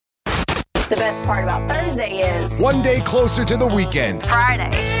The best part about Thursday is... one day closer to the weekend.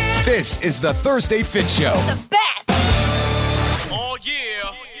 Friday. This is the Thursday Fitz Show. The best! Oh,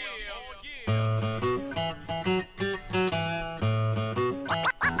 yeah.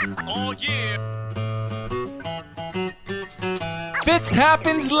 Oh, yeah. Fitz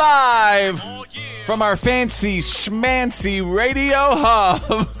happens live from our fancy schmancy radio hub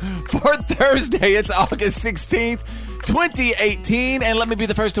for Thursday. It's August 16th, 2018. And let me be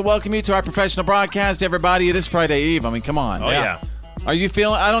the first to welcome you to our professional broadcast. Everybody, it is Friday Eve. I mean, come on. Oh, yeah. Are you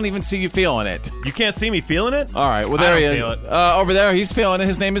feeling? I don't even see you feeling it. You can't see me feeling it? All right. Well, there he is. Feel it. Over there, he's feeling it.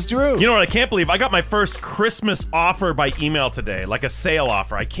 His name is Drew. You know what? I can't believe I got my first Christmas offer by email today, like a sale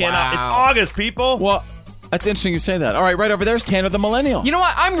offer. I cannot. It's August, people. Well, that's interesting you say that. All right, right over there's Tanner the Millennial. You know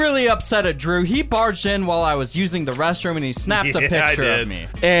what? I'm really upset at Drew. He barged in while I was using the restroom and he snapped a picture of me.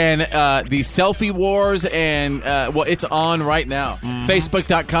 And the selfie wars, and well, it's on right now.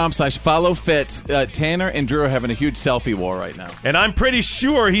 Facebook.com/follow Fitz. Tanner and Drew are having a huge selfie war right now. And I'm pretty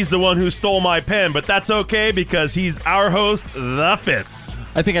sure he's the one who stole my pen, but that's okay because he's our host, the Fitz.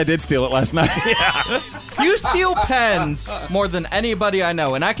 I think I did steal it last night. Yeah. You steal pens more than anybody I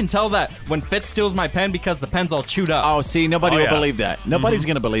know, and I can tell that when Fitz steals my pen because the pen's all chewed up. Oh, see, nobody will believe that. Nobody's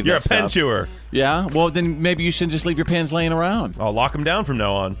going to believe You're that a pen stuff. chewer. Yeah? Well, then maybe you shouldn't just leave your pens laying around. I'll lock them down from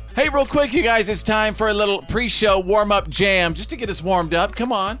now on. Hey, real quick, you guys, it's time for a little pre-show warm-up jam just to get us warmed up.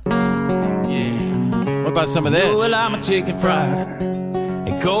 Come on. Yeah. What about some of this? Well, I'm a chicken fried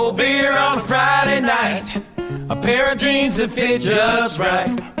and cold beer on a Friday night. A pair of jeans that fit just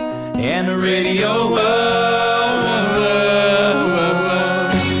right, and the radio.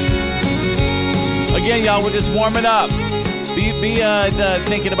 Again, y'all, we're just warming up. Be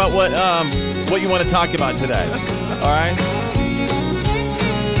thinking about what you want to talk about today. All right?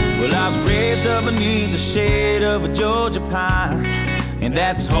 Well, I was raised up beneath the shade of a Georgia pine, and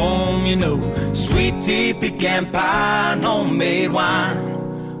that's home, you know. Sweet tea, pecan pie, and homemade wine,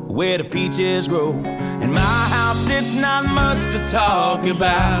 where the peaches grow. In my house, it's not much to talk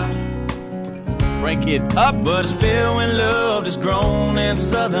about. Crank it up. But it's filled with love that's grown in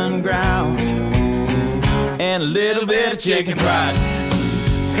southern ground. And a little bit of chicken fried.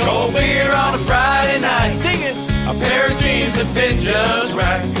 Cold beer on a Friday night. Sing it. A pair of jeans that fit just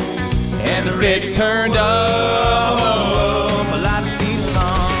right. And the Fitz turned up. I like to see the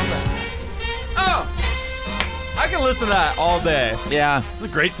sun. Oh! I can listen to that all day. Yeah. It's a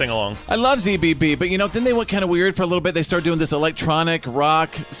great sing-along. I love ZBB, but then they went kind of weird for a little bit. They started doing this electronic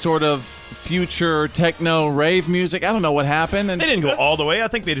rock sort of future techno rave music. I don't know what happened. And They didn't go all the way. I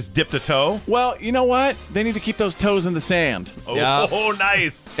think they just dipped a toe. well, you know what? They need to keep those toes in the sand. Oh, Yeah.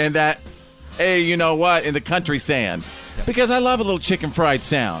 Nice. And that, hey, you know what? In the country sand. Because I love a little chicken fried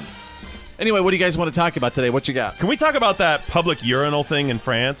sound. Anyway, what do you guys want to talk about today? What you got? Can we talk about that public urinal thing in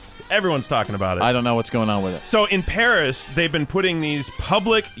France? Everyone's talking about it. I don't know what's going on with it. So in Paris, they've been putting these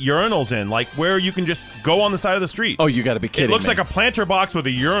public urinals in, like where you can just go on the side of the street. Oh, you got to be kidding It looks me. like a planter box with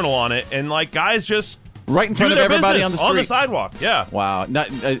a urinal on it, and like guys just right in front do of their everybody business on the street. on the sidewalk. Yeah. Wow. Not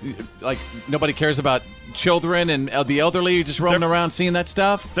like nobody cares about children and the elderly just roaming around seeing that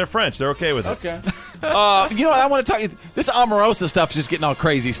stuff. They're French. They're okay with it. Okay. You know what? I want to talk. This Omarosa stuff is just getting all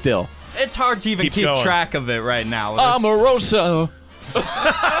crazy still. It's hard to even Keep keep going. track of it right now. Omarosa. All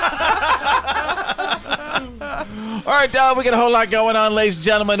right, we got a whole lot going on, ladies and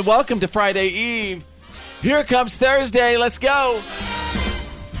gentlemen. Welcome to Friday Eve. Here comes Thursday. Let's go.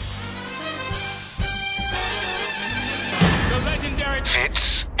 The legendary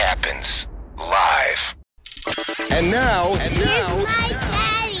Fitz happens live. And now, Here's my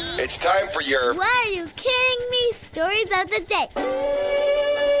daddy. it's time for your Why are you kidding me? Stories of the day.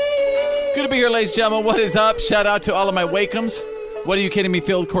 Good to be here, ladies and gentlemen. What is up? Shout out to all of my Wakems. What Are You Kidding Me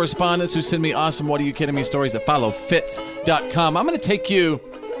field correspondents who send me awesome What Are You Kidding Me stories at followfitz.com. I'm going to take you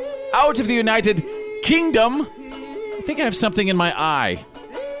out of the United Kingdom. I think I have something in my eye.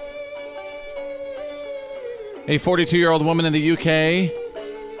 A 42-year-old woman in the UK.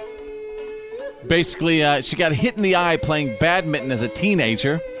 Basically, she got hit in the eye playing badminton as a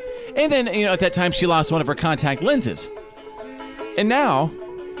teenager. And then, at that time, she lost one of her contact lenses. And now,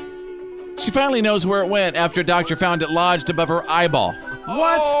 she finally knows where it went after a doctor found it lodged above her eyeball.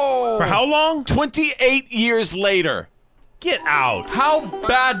 What? For how long? 28 years later. Get out. How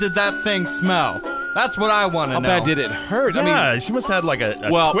bad did that thing smell? That's what I want to know. How bad did it hurt? Yeah, she must have had like a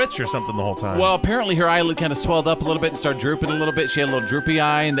twitch or something the whole time. Well, apparently her eyelid kind of swelled up a little bit and started drooping a little bit. She had a little droopy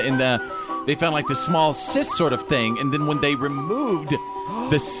eye, and they found like this small cyst sort of thing. And then when they removed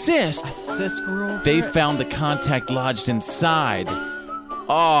the cyst, they found the contact lodged inside.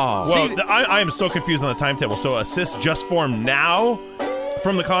 Oh. Well, I am so confused on the timetable. So a cyst just formed now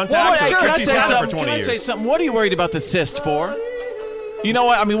from the contact? Well, Or can I she's say had it for something? 20 Can I years? say something? What are you worried about the cyst for? You know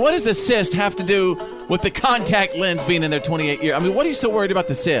what? I mean, what does the cyst have to do with the contact lens being in there 28 years? I mean, what are you so worried about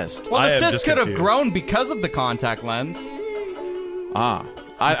the cyst? Well, I the am cyst just could have confused. grown because of the contact lens.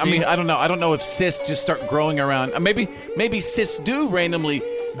 I mean, I don't know. I don't know if cysts just start growing around. Maybe cysts do randomly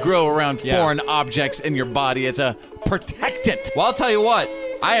grow around foreign objects in your body as a protectant. Well, I'll tell you what.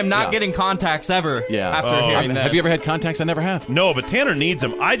 I am not Yeah. getting contacts ever Yeah. after hearing this. Have you ever had contacts? I never have. No, but Tanner needs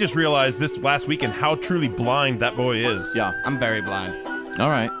them. I just realized this last weekend how truly blind that boy is. Yeah. I'm very blind. All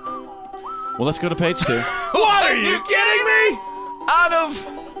right. Well, let's go to page 2. What, are you kidding me? Out of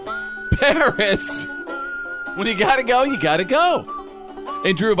Paris. When you gotta go, you gotta go.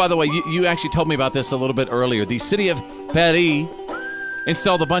 And Drew, by the way, you actually told me about this a little bit earlier. The city of Paris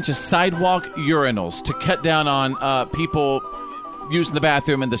installed a bunch of sidewalk urinals to cut down on people using the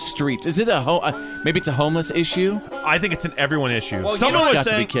bathroom in the streets. Is it maybe it's a homeless issue? I think it's an everyone issue. Well, someone you've was got to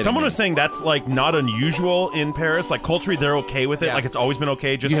be saying kidding someone me. was saying that's like not unusual in Paris. Like culturally, they're okay with it. Yeah. Like it's always been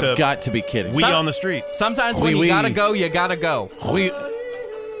okay just You to have got to be kidding. wee on the street. Sometimes Oui, when you oui. gotta go, you gotta go.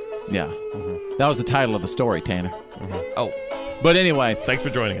 Yeah. That was the title of the story, Tanner. Oh. But anyway, Thanks for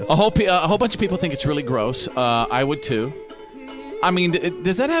joining us. a whole bunch of people think it's really gross. I would too. I mean,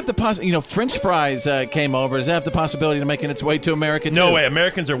 does that have the French fries came over. Does that have the possibility of making its way to America too? No way.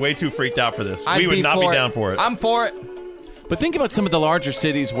 Americans are way too freaked out for this. We would not be down for it. I'm for it. But think about some of the larger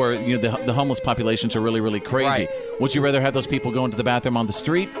cities where the homeless populations are really, really crazy. Right. Would you rather have those people going to the bathroom on the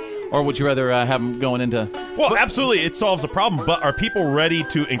street, or would you rather have them going into? Well, absolutely, it solves the problem. But are people ready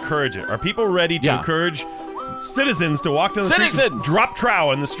to encourage it? Are people ready to encourage citizens to walk down the street and Citizens! drop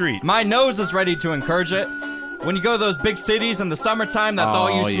trow in the street? My nose is ready to encourage it. When you go to those big cities in the summertime, that's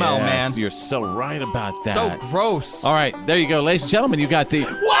all you smell, yes, man. You're so right about that. So gross. All right, there you go, ladies and gentlemen. You got the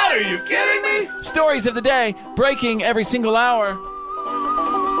What, are you kidding me? stories of the day breaking every single hour.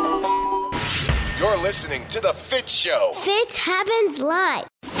 You're listening to The Fitz Show. Fitz happens live.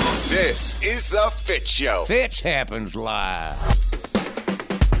 This is The Fitz Show. Fitz happens live.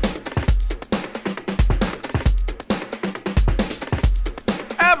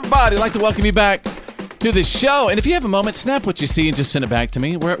 Everybody, I'd like to welcome you back to the show. And if you have a moment, snap what you see and just send it back to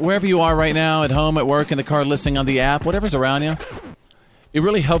me. Wherever you are right now, at home, at work, in the car, listening on the app, whatever's around you. It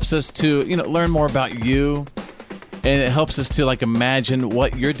really helps us to, learn more about you. And it helps us to, imagine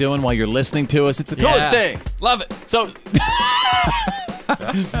what you're doing while you're listening to us. It's the coolest thing. Love it. So,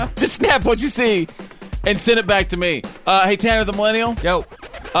 just snap what you see and send it back to me. Hey, Tanner the Millennial. Yo.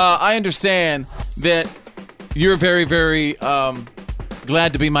 I understand that you're very, very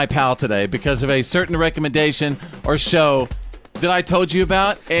glad to be my pal today because of a certain recommendation or show that I told you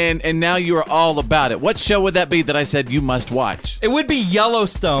about, and now you are all about it. What show would that be that I said you must watch? It would be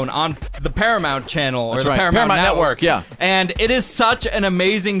Yellowstone on the Paramount channel or That's the right. Paramount Network, yeah. And it is such an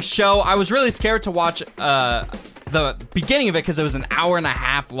amazing show. I was really scared to watch the beginning of it because it was an hour and a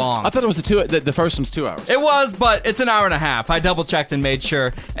half long. I thought it was the first one's 2 hours. It was, but it's an hour and a half. I double checked and made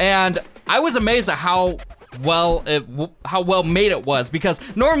sure, and I was amazed at how well made it was, because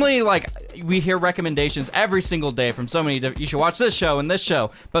normally we hear recommendations every single day from so many you should watch this show and this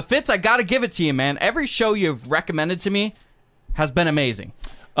show, but Fitz, I gotta give it to you, man. Every show you've recommended to me has been amazing.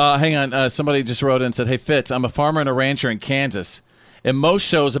 Hang on, somebody just wrote in and said, hey Fitz, I'm a farmer and a rancher in Kansas, and most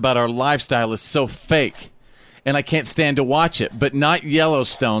shows about our lifestyle is so fake and I can't stand to watch it, but not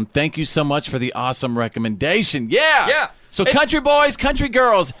Yellowstone. Thank you so much for the awesome recommendation. Yeah. So country boys, country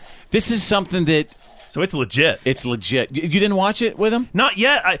girls, this is something that So it's legit. It's legit. You didn't watch it with him? Not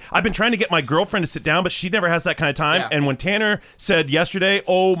yet. I've been trying to get my girlfriend to sit down, but she never has that kind of time. Yeah. And when Tanner said yesterday,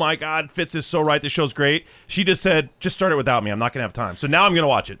 oh my God, Fitz is so right, this show's great, she just said, just start it without me. I'm not going to have time. So now I'm going to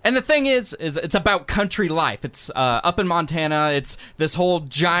watch it. And the thing is it's about country life. It's up in Montana. It's this whole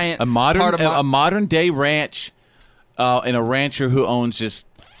giant A modern day ranch, and a rancher who owns just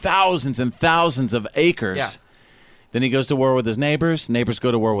thousands and thousands of acres. Yeah. Then he goes to war with his neighbors. Neighbors go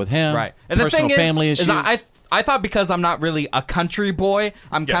to war with him. Right. And Personal the thing family is issues. I thought because I'm not really a country boy,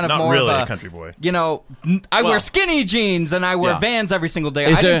 I'm kind of not more really of a country boy. I wear Well, skinny jeans and I wear yeah. Vans every single day.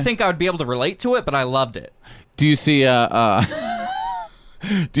 Is I there- didn't think I would be able to relate to it, but I loved it. Do you see do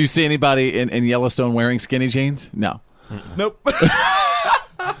you see anybody in Yellowstone wearing skinny jeans? No. Nope.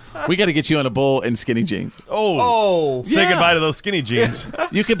 We got to get you on a bull in skinny jeans. Oh. Say Yeah. goodbye to those skinny jeans.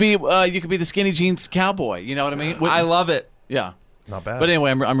 You could be the skinny jeans cowboy. You know what I mean? I love it. Yeah. Not bad. But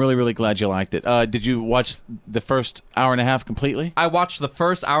anyway, I'm really, really glad you liked it. Did you watch the first hour and a half completely? I watched the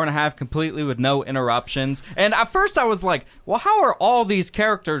first hour and a half completely with no interruptions. And at first I was like, well, how are all these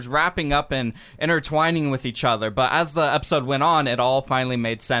characters wrapping up and intertwining with each other? But as the episode went on, it all finally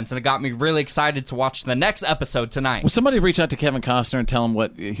made sense. And it got me really excited to watch the next episode tonight. Will somebody reach out to Kevin Costner and tell him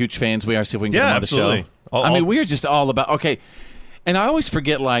what huge fans we are, see if we can get him on the absolutely. show? I mean, we're just all about, okay. And I always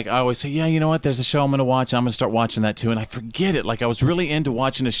forget, I always say, yeah, you know what, there's a show I'm going to watch. I'm going to start watching that too. And I forget it. I was really into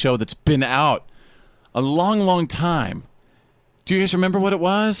watching a show that's been out a long, long time. Do you guys remember what it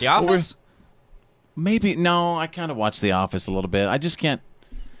was? The Office? Maybe. No, I kind of watched The Office a little bit. I just can't.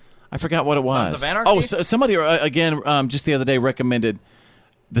 I forgot what it was. Sons of Anarchy? Oh, so somebody, again, just the other day recommended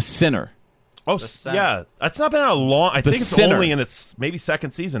The Sinner. Oh, yeah. That's not been out long. I think it's Sinner. only in its maybe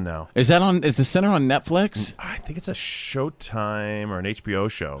second season now. Is The Sinner on Netflix? I think it's a Showtime or an HBO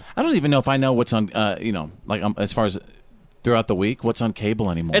show. I don't even know if I know what's on, as far as throughout the week, what's on cable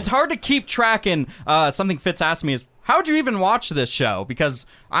anymore. It's hard to keep track, and something Fitz asked me is, how'd you even watch this show? Because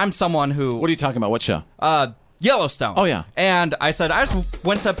I'm someone who... What are you talking about? What show? Yellowstone. Oh, yeah. And I said, I just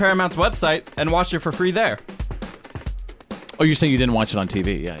went to Paramount's website and watched it for free there. Oh, you're saying you didn't watch it on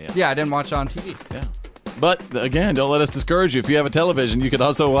TV? Yeah. Yeah, I didn't watch it on TV. Yeah. But, again, don't let us discourage you. If you have a television, you could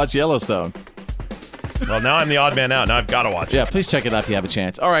also watch Yellowstone. Well, now I'm the odd man out. Now I've got to watch it. Yeah, please check it out if you have a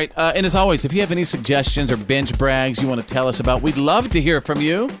chance. All right, and as always, if you have any suggestions or binge brags you want to tell us about, we'd love to hear from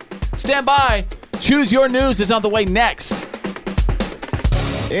you. Stand by. Choose Your News is on the way next.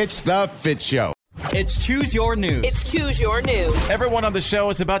 It's the Fitz Show. It's Choose Your News. It's Choose Your News. Everyone on the show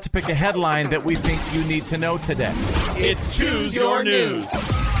is about to pick a headline that we think you need to know today. It's Choose Your News.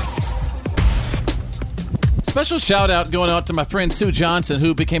 Special shout out going out to my friend Sue Johnson,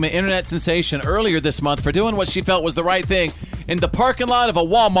 who became an internet sensation earlier this month for doing what she felt was the right thing in the parking lot of a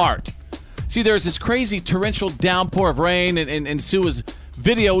Walmart. See, there's this crazy torrential downpour of rain, and Sue was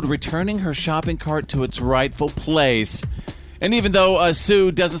videoed returning her shopping cart to its rightful place. And even though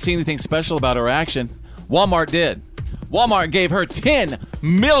Sue doesn't see anything special about her action, Walmart did. Walmart gave her $10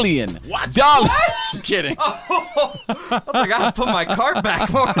 million. What? I'm kidding. I was like, I gotta put my cart back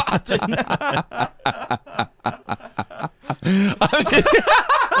more often.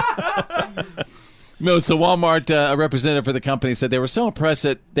 No, so Walmart, a representative for the company, said they were so impressed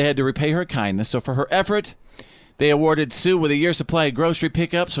that they had to repay her kindness. So for her effort, they awarded Sue with a year's supply of grocery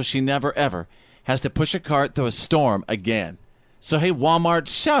pickup so she never, ever has to push a cart through a storm again. So, hey, Walmart,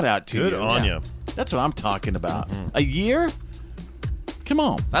 shout out to you. Good on you. That's what I'm talking about. A year? Come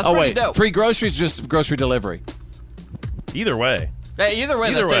on. That's oh, pretty wait. dope. Free groceries, just grocery delivery. Either way. Hey, either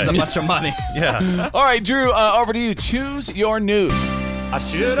way, that saves a bunch of money. Yeah. All right, Drew, over to you. Choose your news. I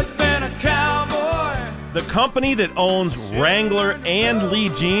should have been a cowboy. The company that owns Wrangler and Lee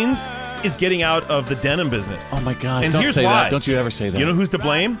Jeans is getting out of the denim business. Oh, my gosh. And Don't here's say why. that. Don't you ever say that. You know who's to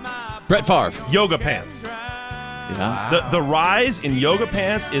blame? Brett Favre. Yoga pants. Yeah. The rise in yoga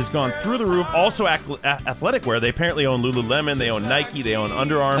pants is gone through the roof. Also, athletic wear. They apparently own Lululemon. They own Nike. They own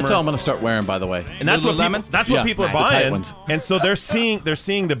Under Armour. That's all I'm going to start wearing, by the way. And that's what Lululemon? people are the tight buying. ones. And so they're seeing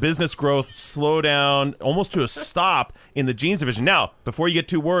the business growth slow down almost to a stop in the jeans division. Now, before you get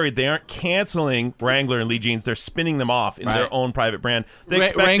too worried, they aren't canceling Wrangler and Lee Jeans. They're spinning them off in their own private brand.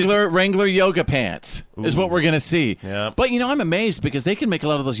 They Wrangler yoga pants is what we're going to see. Yeah. But, I'm amazed because they can make a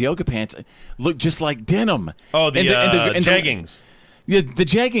lot of those yoga pants look just like denim. Oh, the jeggings. The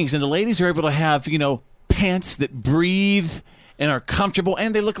jeggings, and the ladies are able to have, pants that breathe and are comfortable,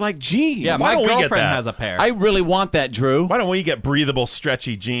 and they look like jeans. Yeah, Why my don't we get girlfriend that? has a pair. I really want that, Drew. Why don't we get breathable,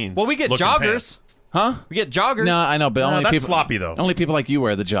 stretchy jeans? Well, we get looking joggers. pants? Huh? We get joggers. No, I know, but only that's people sloppy, though. Only people like you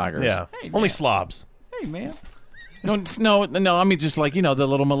wear the joggers. Yeah, only slobs. Hey, man. No. I mean, just like the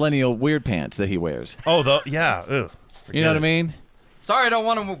little millennial weird pants that he wears. Oh, yeah. Ugh. You know what I mean? Sorry, I don't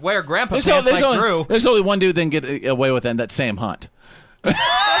want to wear grandpa There's pants like Drew. There's only one dude that can get away with it, and that's Sam Hunt. You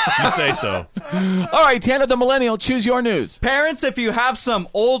say so. All right, Tanner the Millennial, choose your news. Parents, if you have some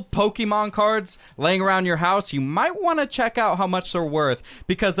old Pokemon cards laying around your house, you might want to check out how much they're worth,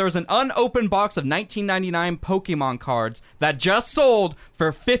 because there's an unopened box of 1999 Pokemon cards that just sold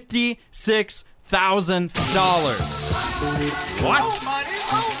for $56,000. What?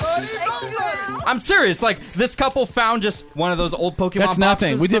 I'm serious. Like, this couple found just one of those old Pokemon That's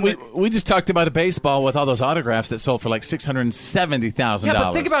nothing. boxes. We just talked about a baseball with all those autographs that sold for like $670,000. Yeah,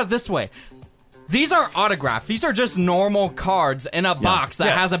 but think about it this way. These aren't autographed. These are just normal cards in a box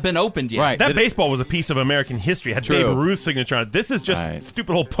that hasn't been opened yet. Right. That baseball was a piece of American history. It had True. Babe Ruth's signature on it. This is just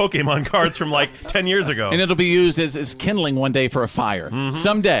stupid old Pokemon cards from like 10 years ago. And it'll be used as kindling one day for a fire.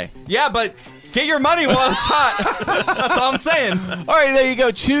 Someday. Yeah, but get your money while it's hot. That's all I'm saying. All right, there you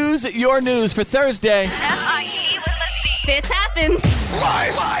go. Choose your news for Thursday. FIT with a C. Fitz happens.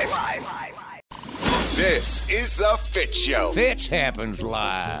 Live. This is the Fitz Show. Fitz happens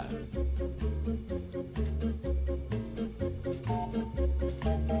live.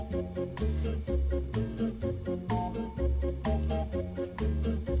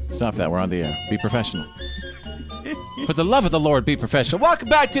 Stop that. We're on the air. Be professional. For the love of the Lord, be professional. Welcome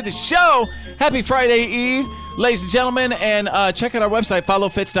back to the show. Happy Friday Eve, ladies and gentlemen. And check out our website,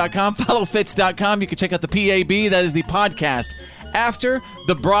 followfitz.com. Followfitz.com. You can check out the PAB. That is the podcast after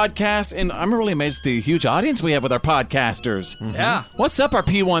the broadcast. And I'm really amazed at the huge audience we have with our podcasters. Mm-hmm. Yeah. What's up, our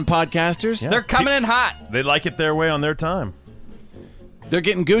P1 podcasters? They're coming in hot. They like it their way on their time. They're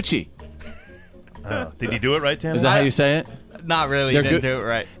getting Gucci. Did you do it right, Tim? Is that how you say it? Not really. They're Didn't do it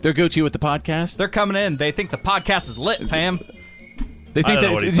right. They're Gucci with the podcast? They're coming in. They think the podcast is lit, fam. They think I don't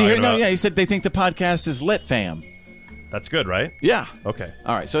know what he's talking about. Yeah, he said they think the podcast is lit, fam. That's good, right? Yeah. Okay.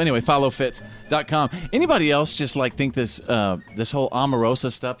 All right. So anyway, followfitz.com. Anybody else just like think this this whole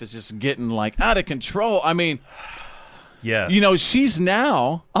Omarosa stuff is just getting like out of control? I mean, yeah. You know, she's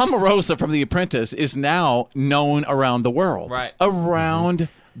now Omarosa from The Apprentice is now known around the world. Right. Around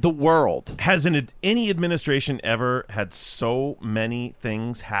the world. Has any administration ever had so many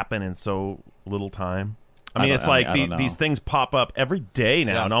things happen in so little time? I mean, these things pop up every day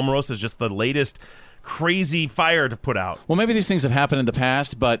now, and Omarosa is just the latest crazy fire to put out. Well, maybe these things have happened in the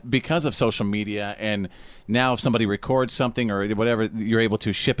past, but because of social media and now if somebody records something or whatever, you're able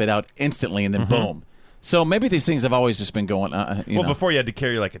to ship it out instantly and then boom. So maybe these things have always just been going on. Before you had to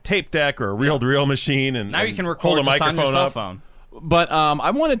carry like a tape deck or a reel-to-reel machine, and now you can hold record a just microphone on your cell up. phone. But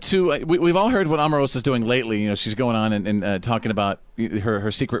I wanted to. We've all heard what Omarosa is doing lately. You know, she's going on and talking about her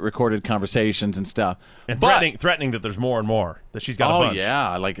secret recorded conversations and stuff, and threatening that there's more and more that she's got. A bunch.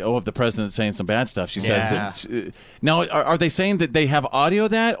 Yeah, like if the president's saying some bad stuff, she says that. Now, are they saying that they have audio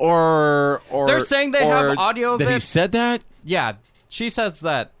of that, or they're saying they have audio of that it? He said that. Yeah, she says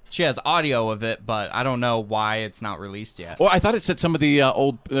that she has audio of it, but I don't know why it's not released yet. Well, I thought it said some of the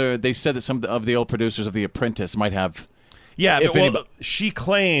old. They said that some of the old producers of The Apprentice might have. Yeah, she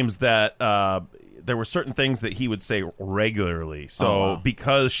claims that there were certain things that he would say regularly. So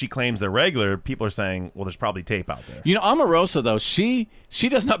because she claims they're regular, people are saying, well, there's probably tape out there. You know, Omarosa, though, she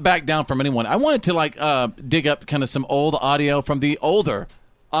does not back down from anyone. I wanted to, dig up kind of some old audio from the older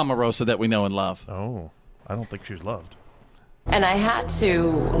Omarosa that we know and love. Oh, I don't think she's loved. And I had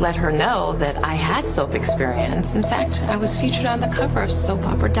to let her know that I had soap experience. In fact, I was featured on the cover of Soap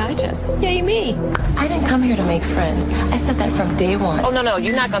Opera Digest. Yay me! I didn't come here to make friends. I said that from day one. Oh, no,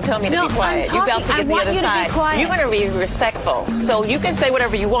 you're not going to tell me to be quiet. You're about to get the other side. You're going to be respectful. So you can say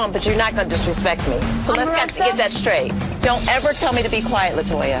whatever you want, but you're not going to disrespect me. So let's get that straight. Don't ever tell me to be quiet,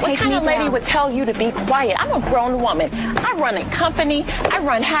 LaToya. What kind of lady would tell you to be quiet? I'm a grown woman. I run a company. I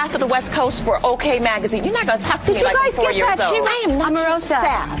run half of the West Coast for OK Magazine. You're not going to talk to me like I'm 4 years old. I am not your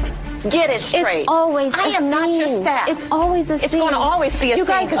staff. Get it straight. It's always I am not your staff. It's always a scene. It's going to always be a scene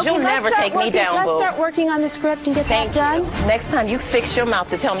because you'll never take me down, Let's boo. start working on the script and get that done. Next time you fix your mouth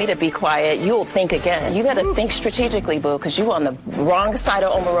to tell me to be quiet, you'll think again. You better think strategically, boo, because you're on the wrong side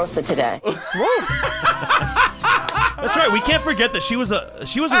of Omarosa today. That's right. We can't forget that she was a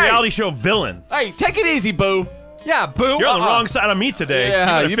reality show villain. Hey, take it easy, boo. Yeah, boo. You're on the wrong side of me today.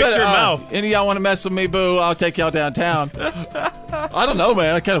 Yeah, you better fix your mouth. Any of y'all want to mess with me, boo? I'll take y'all downtown. I don't know,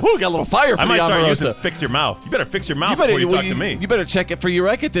 man. I kind of got a little fire for I might the start Omarosa. using fix your mouth. You better fix your mouth before you talk to me. You better check it for your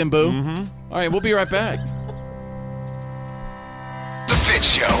record then, boo. All right, we'll be right back. The Fitz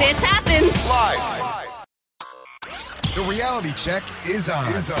Show. Fitz happens. Live. The reality check is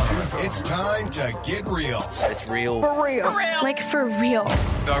on. It's time to get real. It's real. For real. Like for real.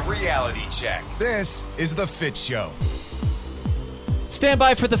 The reality check. This is The Fitz Show. Stand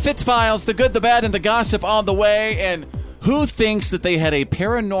by for the Fitz Files, the good, the bad, and the gossip on the way. And who thinks that they had a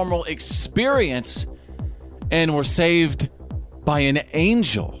paranormal experience and were saved by an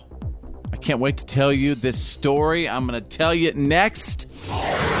angel? I can't wait to tell you this story. I'm going to tell you next.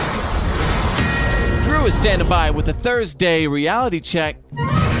 Drew is standing by with a Thursday reality check.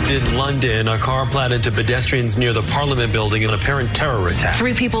 In London, a car plowed into pedestrians near the Parliament building in an apparent terror attack.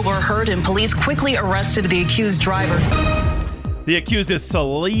 3 people were hurt and police quickly arrested the accused driver. The accused is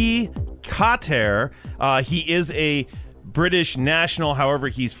Salih Khater. He is a British national. However,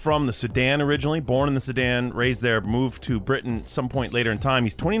 he's from the Sudan originally, born in the Sudan, raised there, moved to Britain some point later in time.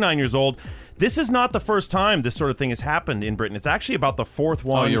 He's 29 years old. This is not the first time this sort of thing has happened in Britain. It's actually about the fourth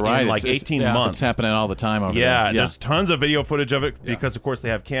one you're right. in like 18 months. It's happening all the time over there. Yeah, there's tons of video footage of it because, of course, they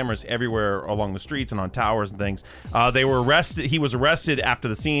have cameras everywhere along the streets and on towers and things. They were arrested. He was arrested after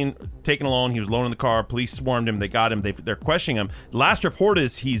the scene, taken alone. He was alone in the car. Police swarmed him. They got him. They're questioning him. Last report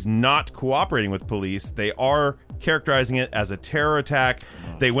is he's not cooperating with police. They are characterizing it as a terror attack.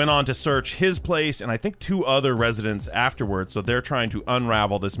 They went on to search his place and I think 2 other residents afterwards. So they're trying to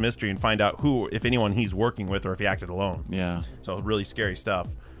unravel this mystery and find out who, if anyone, he's working with or if he acted alone. Yeah. So really scary stuff.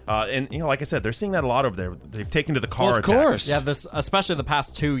 And like I said, they're seeing that a lot over there. They've taken to the car. Well, of course. Yeah, this especially the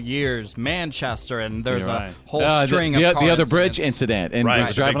past 2 years, Manchester, and there's a whole string of the other bridge incident, and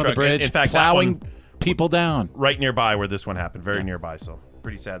was driving on the bridge, in fact, plowing people down right nearby where this one happened, very nearby. So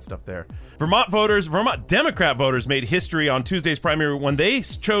pretty sad stuff there. Vermont Democrat voters made history on Tuesday's primary when they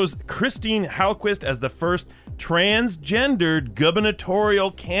chose Christine Halquist as the first transgendered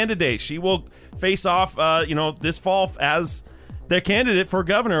gubernatorial candidate. She will face off, this fall as their candidate for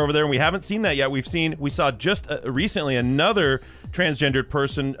governor over there, and we haven't seen that yet. We saw just recently another transgendered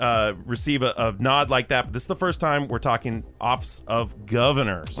person receive a nod like that, but this is the first time we're talking office of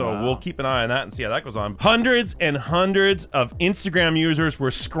governor. So we'll keep an eye on that and see how that goes on. Hundreds and hundreds of Instagram users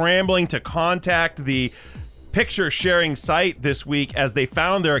were scrambling to contact the picture sharing site this week as they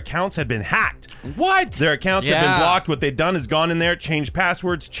found their accounts had been hacked. What? Their accounts have been blocked. What they've done is gone in there, changed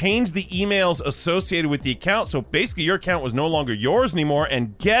passwords, changed the emails associated with the account. So basically your account was no longer yours anymore.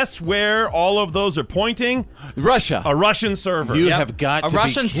 And guess where all of those are pointing? Russia. A Russian server. You have got to a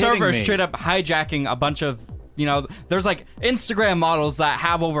Russian be kidding server me. straight up hijacking a bunch of, there's like Instagram models that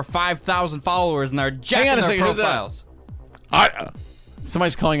have over 5,000 followers and they're jacking their profiles.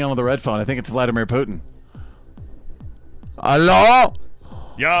 Somebody's calling on the red phone. I think it's Vladimir Putin. Hello?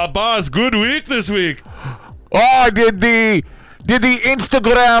 Yeah, boss, good week this week. Oh, did the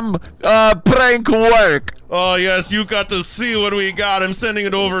Instagram prank work? Oh, yes, you got to see what we got. I'm sending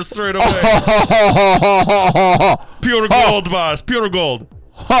it over straight away. Pure gold, boss, pure gold.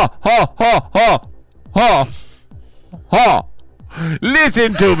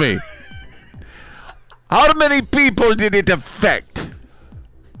 Listen to me. How many people did it affect?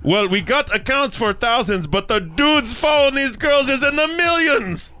 Well, we got accounts for thousands, but the dudes following these girls is in the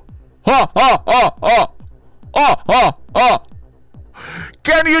millions.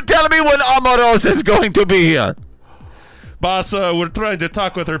 Can you tell me when Amorosa is going to be here? Boss, we're trying to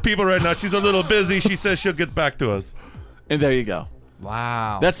talk with her people right now. She's a little busy. She says she'll get back to us. And there you go.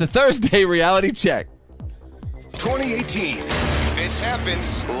 Wow. That's the Thursday reality check. 2018. It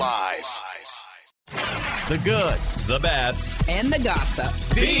happens live. The good, the bad, and the gossip.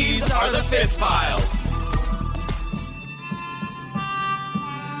 These are the Fitz Files.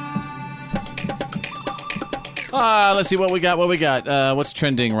 Let's see what we got. What's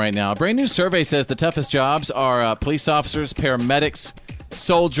trending right now? A brand new survey says the toughest jobs are police officers, paramedics,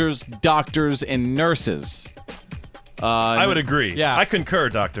 soldiers, doctors, and nurses. I would agree. Yeah. I concur,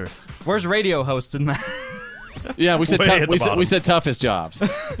 doctor. Where's radio host in that? Yeah, we said toughest jobs.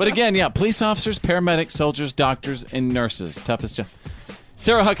 But again, yeah, police officers, paramedics, soldiers, doctors, and nurses. Toughest job.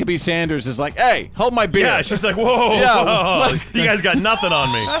 Sarah Huckabee Sanders is like, hey, hold my beer. Yeah, she's like, whoa, you guys got nothing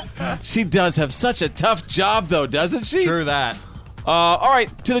on me. She does have such a tough job, though, doesn't she? True that. All right,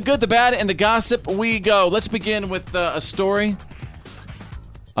 to the good, the bad, and the gossip we go. Let's begin with a story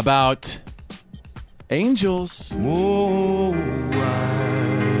about angels. Oh,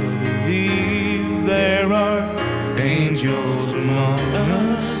 I believe there are angels among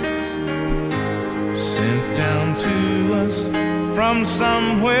us, sent down to us from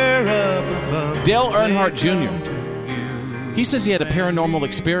somewhere up above. Dale Earnhardt Jr. He says he had a paranormal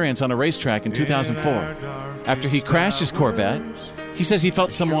experience on a racetrack in 2004. After he crashed his Corvette, he says he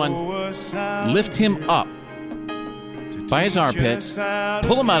felt someone lift him up by his armpits,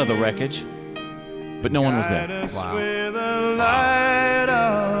 pull him out of the wreckage, but no one was there.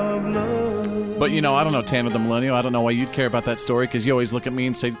 But, I don't know, Tanner the Millennial. I don't know why you'd care about that story, because you always look at me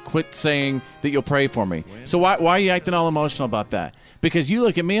and say, quit saying that you'll pray for me. So why are you acting all emotional about that? Because you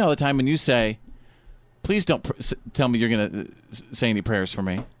look at me all the time and you say, please don't tell me you're going to say any prayers for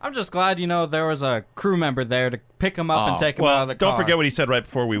me. I'm just glad, there was a crew member there to pick him up and take him out of the car. Don't forget what he said right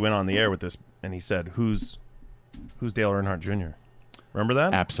before we went on the air with this, and he said, who's Dale Earnhardt Jr.? Remember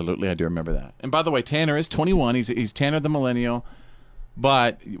that? Absolutely, I do remember that. And by the way, Tanner is 21. He's Tanner the Millennial.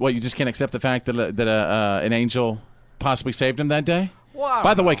 But you just can't accept the fact that an angel possibly saved him that day? Wow.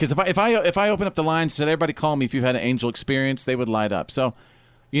 By the way, because if I open up the lines and said, everybody call me if you've had an angel experience, they would light up. So,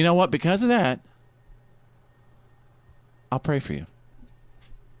 you know what? Because of that, I'll pray for you.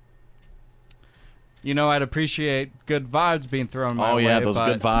 I'd appreciate good vibes being thrown my way. Oh, yeah, those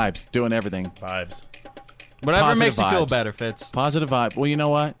good vibes. Doing everything. Vibes. Whatever Positive makes you feel vibes. better, Fitz. Positive vibe. Well, you know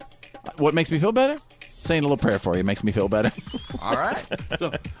what? What makes me feel better? Saying a little prayer for you makes me feel better. All right.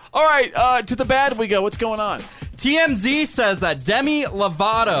 All right, to the bad we go. What's going on? TMZ says that Demi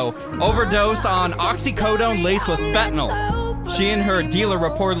Lovato overdosed on oxycodone laced with fentanyl. She and her dealer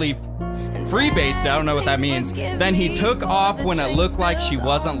reportedly freebased, I don't know what that means. Then he took off when it looked like she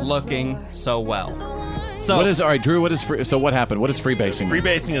wasn't looking so well. So all right, Drew, so what happened? What is freebasing?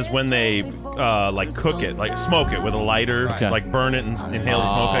 Freebasing is when they like cook it, like smoke it with a lighter, like burn it and inhale the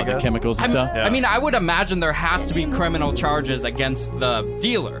smoke, I guess. The chemicals and stuff? I mean, I would imagine there has to be criminal charges against the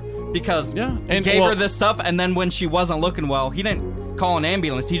dealer because he gave her this stuff, and then when she wasn't looking well, he didn't call an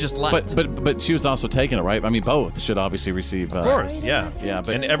ambulance, he just left. But she was also taking it, right? I mean, both should obviously receive... of course, yeah. But,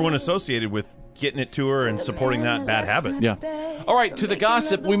 and everyone associated with getting it to her and supporting that bad habit. Yeah. All right, to the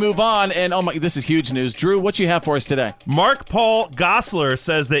gossip, we move on, and this is huge news. Drew, what you have for us today? Mark Paul Gosselaar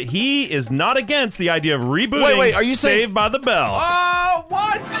says that he is not against the idea of rebooting are you Saved by the Bell. Oh,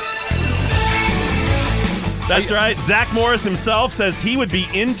 what? That's right. Zach Morris himself says he would be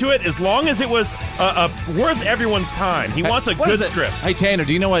into it as long as it was worth everyone's time. He wants a good script. Hey, Tanner,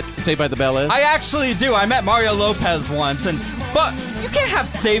 do you know what Saved by the Bell is? I actually do. I met Mario Lopez once, but you can't have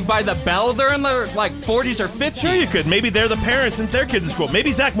Saved by the Bell. They're in their 40s or 50s. Sure you could. Maybe they're the parents and their kids in school.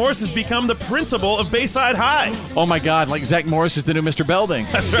 Maybe Zach Morris has become the principal of Bayside High. Oh my God, like Zach Morris is the new Mr. Belding.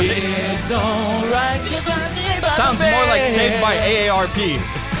 That's right. It's all right, 'cause I saved by Sounds the more like Saved by AARP.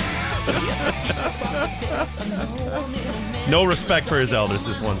 No respect for his elders,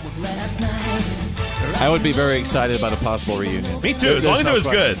 this one. I would be very excited about a possible reunion. Me too, as long as it was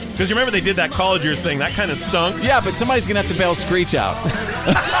good. Because you remember they did that college years thing. That kind of stunk. Yeah, but somebody's going to have to bail Screech out.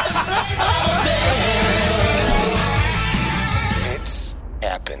 Fitz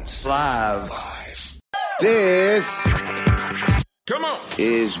happens Live. This Come on.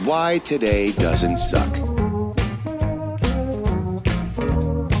 is why today doesn't suck.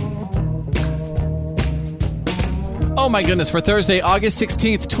 Oh my goodness, for Thursday, August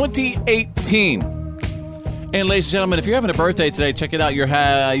 16th, 2018. And ladies and gentlemen, if you're having a birthday today, check it out.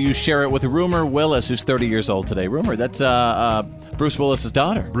 You share it with Rumor Willis, who's 30 years old today. Rumor, that's Bruce Willis's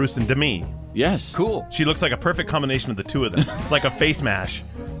daughter. Bruce and Demi. Yes. Cool. She looks like a perfect combination of the two of them. It's like a face mash,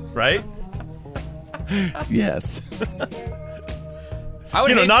 right? Yes.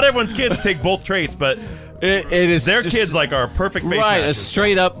 Not everyone's kids take both traits, but it is their just, kids are a perfect face right, matches. a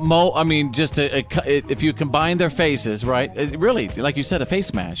straight up if you combine their faces, right? Really, like you said, a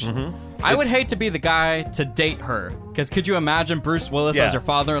face mash. Mm-hmm. I would hate to be the guy to date her, because could you imagine Bruce Willis as your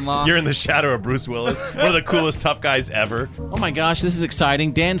father-in-law? You're in the shadow of Bruce Willis, one of the coolest tough guys ever. Oh my gosh, this is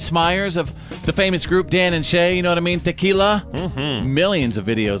exciting. Dan Smyers of the famous group Dan and Shay, you know what I mean? Tequila. Mm-hmm. Millions of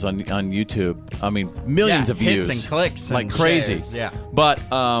videos on YouTube. I mean, millions of views. Hits and clicks like and crazy. shares, yeah. But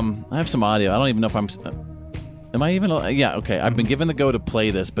I have some audio. I don't even know if I'm... Am I even... Yeah, okay. I've been given the go to play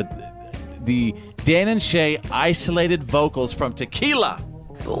this, but the Dan and Shay isolated vocals from Tequila.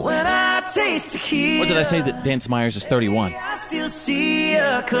 But when I taste tequila, Or did I say that Dan Smyers is 31? I still see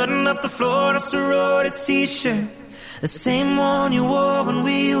you cutting up the floor in a sorority t-shirt, the same one you wore when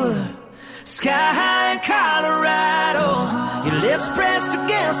we were sky high in Colorado. Your lips pressed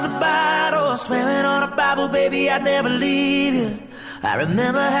against the bottle, swearing on a Bible, baby, I'd never leave you. I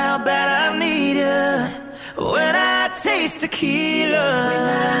remember how bad I need you when I taste tequila.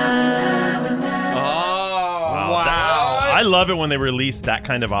 I love it when they release that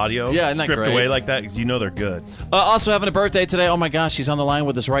kind of audio stripped great? away like that, because you know they're good. Also having a birthday today. Oh my gosh, she's on the line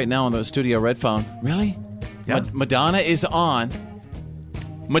with us right now on the studio red phone. Really? Yeah. Madonna is on.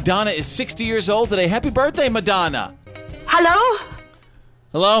 Madonna is 60 years old today. Happy birthday, Madonna. Hello?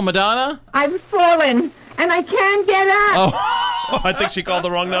 Hello, Madonna? I've fallen, and I can't get up. Oh. I think she called the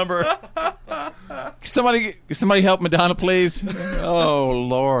wrong number. Somebody help Madonna, please. Oh,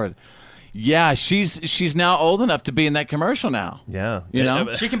 Lord. Yeah, she's now old enough to be in that commercial now. Yeah. You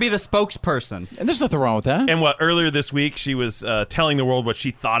know? She can be the spokesperson. And there's nothing wrong with that. And earlier this week, she was telling the world what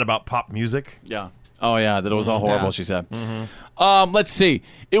she thought about pop music. Yeah. Oh, yeah, that it was all horrible, she said. Mm-hmm. Let's see.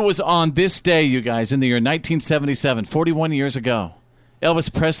 It was on this day, you guys, in the year 1977, 41 years ago.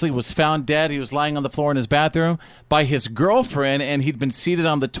 Elvis Presley was found dead. He was lying on the floor in his bathroom by his girlfriend, and he'd been seated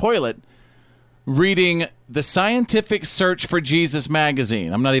on the toilet reading the Scientific Search for Jesus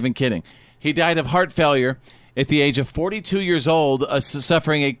magazine. I'm not even kidding. He died of heart failure at the age of 42 years old,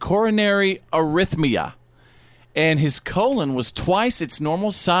 suffering a coronary arrhythmia. And his colon was twice its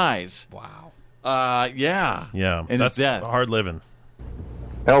normal size. Wow. Yeah. Yeah, And that's his death. hard living.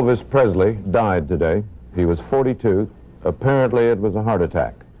 Elvis Presley died today. He was 42. Apparently it was a heart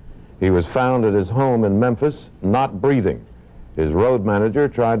attack. He was found at his home in Memphis, not breathing. His road manager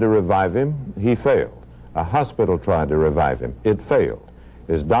tried to revive him. He failed. A hospital tried to revive him. It failed.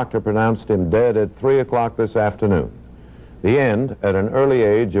 His doctor pronounced him dead at 3 o'clock this afternoon. The end at an early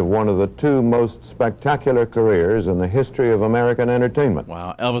age of one of the two most spectacular careers in the history of American entertainment.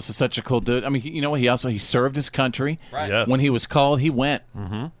 Wow, Elvis is such a cool dude. I mean, you know what? He served his country. Right. Yes. When he was called, he went.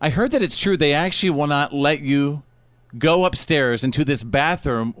 Mm-hmm. I heard that it's true. They actually will not let you go upstairs into this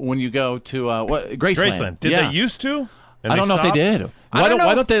bathroom when you go to Graceland. Did they used to? I don't know if they did. Why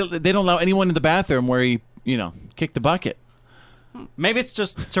don't they don't allow anyone in the bathroom where he, kicked the bucket? Maybe it's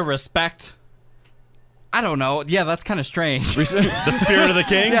just to respect. I don't know. Yeah, that's kind of strange. The spirit of the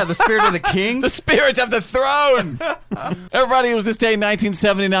king? Yeah, the spirit of the king. The spirit of the throne. Everybody, it was this day in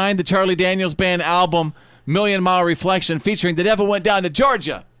 1979. The Charlie Daniels Band album, Million Mile Reflection, featuring The Devil Went Down to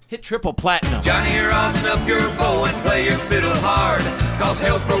Georgia, hit triple platinum. Johnny, rosin up your bow and play your fiddle hard, cause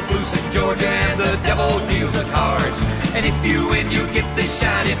hell's broke loose in Georgia and the devil deals the cards. And if you win, you get this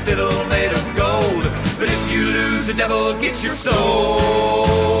shiny fiddle made of gold. But if you lose, the devil gets your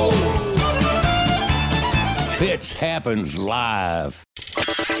soul. Fitz happens live.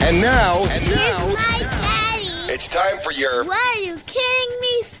 And now, Here's my daddy. It's time for your Why Are You Kidding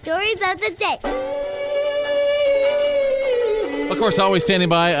Me? Stories of the Day. Of course, always standing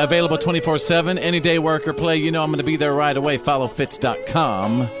by, available 24/7. Any day, work or play, I'm going to be there right away. Follow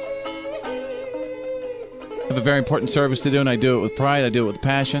Fitz.com. I have a very important service to do, and I do it with pride. I do it with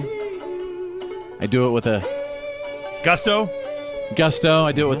passion. I do it with a gusto.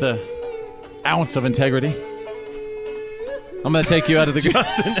 I do it with an ounce of integrity. I'm going to take you out of the...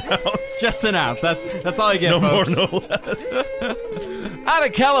 Just an ounce. That's all I get, no folks. more, no less. Out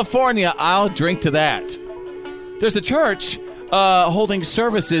of California, I'll drink to that. There's a church holding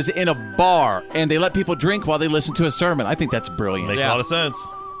services in a bar, and they let people drink while they listen to a sermon. I think that's brilliant. Makes a lot of sense.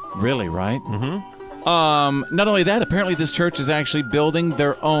 Really, right? Mm-hmm. Not only that, apparently this church is actually building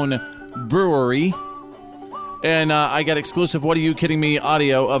their own brewery. And I got exclusive What Are You Kidding Me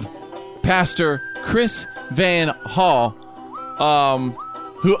audio of Pastor Chris Van Hall,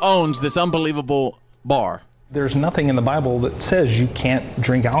 who owns this unbelievable bar. There's nothing in the Bible that says you can't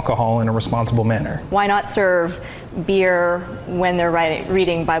drink alcohol in a responsible manner. Why not serve beer when they're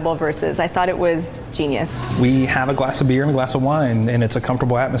reading Bible verses? I thought it was genius. We have a glass of beer and a glass of wine, and it's a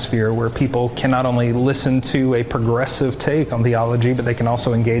comfortable atmosphere where people can not only listen to a progressive take on theology, but they can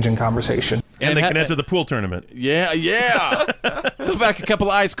also engage in conversation. And they can enter the pool tournament. Yeah. Go back a couple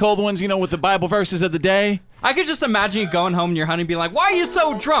of ice cold ones, with the Bible verses of the day. I could just imagine you going home to your honey and being like, "Why are you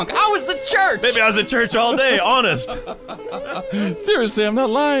so drunk? I was at church." Maybe I was at church all day, honest. Seriously, I'm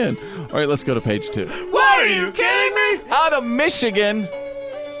not lying. All right, let's go to page 2. What are you kidding me? Out of Michigan,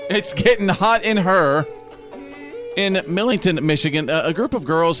 it's getting hot in her. In Millington, Michigan, a group of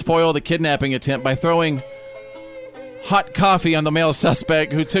girls foiled a kidnapping attempt by throwing hot coffee on the male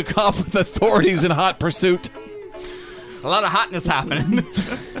suspect, who took off with authorities in hot pursuit. A lot of hotness happening.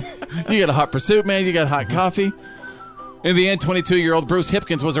 You got a hot pursuit, man. You got hot coffee. In the end, 22-year-old Bruce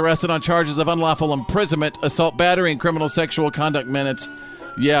Hipkins was arrested on charges of unlawful imprisonment, assault, battery, and criminal sexual conduct minutes.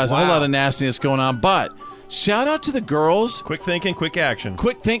 Yeah, there's a whole lot of nastiness going on. But shout out to the girls. Quick thinking, quick action.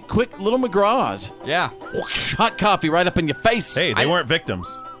 Quick little McGraws. Yeah. Whoosh, hot coffee right up in your face. Hey, they weren't victims.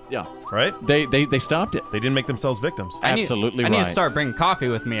 Yeah. Right? They stopped it. They didn't make themselves victims. Absolutely right. I need to start bringing coffee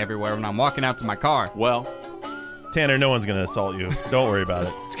with me everywhere when I'm walking out to my car. Well, Tanner, no one's going to assault you. Don't worry about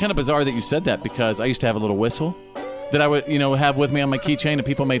it. It's kind of bizarre that you said that, because I used to have a little whistle that I would, have with me on my keychain, and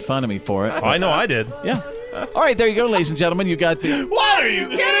people made fun of me for it. Oh, I know I did. Yeah. All right, there you go, ladies and gentlemen. You got the What are you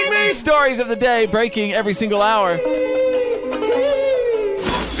kidding me? Stories of the day, breaking every single hour.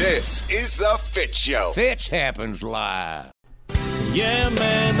 This is the Fitz Show. Fitz happens live. Yeah,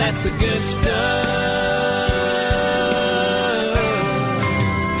 man, that's the good stuff.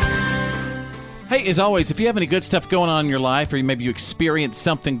 Hey, as always, if you have any good stuff going on in your life, or maybe you experienced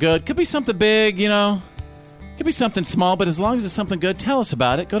something good, could be something big, could be something small, but as long as it's something good, tell us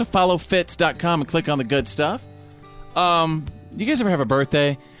about it. Go to followfitz.com and click on the good stuff. You guys ever have a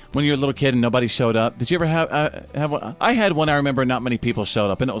birthday when you were a little kid and nobody showed up? Did you ever have one? I had one, I remember, not many people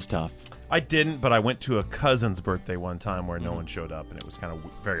showed up, and it was tough. I didn't, but I went to a cousin's birthday one time where no one showed up, and it was kind of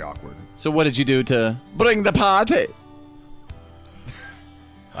very awkward. So what did you do to bring the party?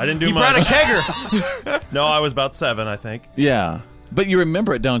 I didn't do you much. brought a kegger. No, I was about 7, I think. Yeah. But you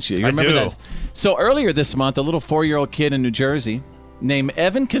remember it, don't you? You remember I do. that. So earlier this month, a little 4-year-old kid in New Jersey named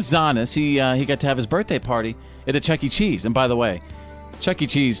Evan Kazanis, he got to have his birthday party at a Chuck E. Cheese. And by the way, Chuck E.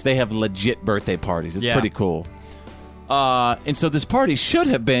 Cheese, they have legit birthday parties. It's pretty cool. And so this party should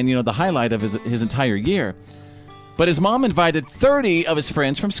have been, the highlight of his entire year. But his mom invited 30 of his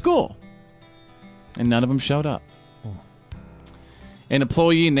friends from school. And none of them showed up. An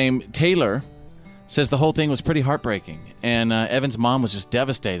employee named Taylor says the whole thing was pretty heartbreaking. And Evan's mom was just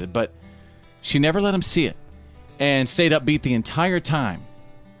devastated. But she never let him see it. and stayed upbeat the entire time,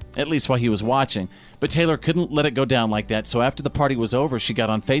 at least while he was watching. But Taylor couldn't let it go down like that, so after the party was over, she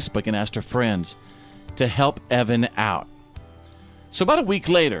got on Facebook and asked her friends to help Evan out. So about a week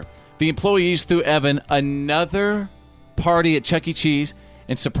later, the employees threw Evan another party at Chuck E. Cheese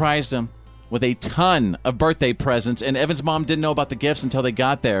and surprised him with a ton of birthday presents. And Evan's mom didn't know about the gifts until they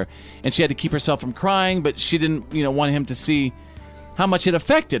got there, and she had to keep herself from crying, but she didn't, want him to see how much it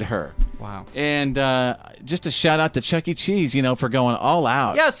affected her. Wow. And just a shout out to Chuck E. Cheese, for going all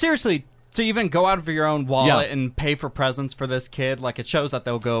out. Yeah, seriously. To even go out of your own wallet and pay for presents for this kid, it shows that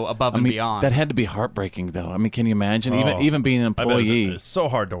they'll go above and beyond. That had to be heartbreaking, though. Can you imagine? Even being an employee. It's so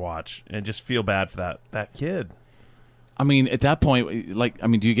hard to watch and just feel bad for that kid. At that point,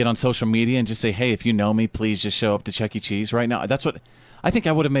 do you get on social media and just say, hey, if you know me, please just show up to Chuck E. Cheese right now? That's what I think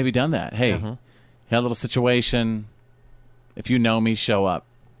I would have maybe done that. Hey, had a little situation. If you know me, show up.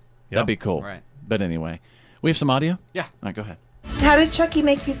 Yep. That'd be cool. Right. But anyway, we have some audio? Yeah. All right, go ahead. How did Chucky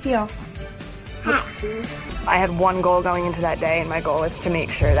make you feel? Happy. I had one goal going into that day, and my goal was to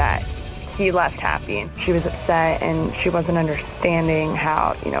make sure that he left happy. She was upset, and she wasn't understanding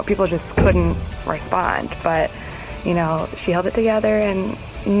how, people just couldn't respond. But, she held it together and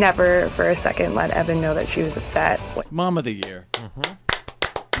never for a second let Evan know that she was upset. Mom of the Year.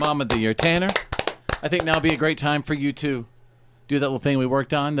 Mom of the Year. Tanner, I think now would be a great time for you to do that little thing we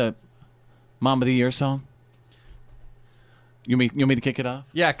worked on, the Mom of the Year song. You want me to kick it off?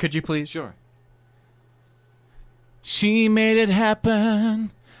 Yeah, could you please? Sure. She made it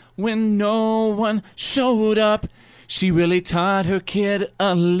happen when no one showed up. She really taught her kid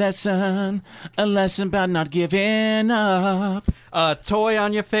a lesson about not giving up. A toy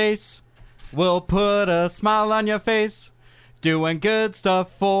on your face will put a smile on your face. Doing good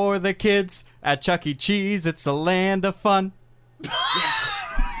stuff for the kids at Chuck E. Cheese. It's a land of fun.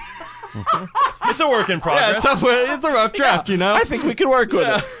 It's a work in progress. Yeah, it's a rough draft, I think we can work with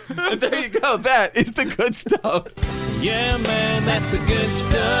it. And there you go. That is the good stuff. Yeah, man, that's the good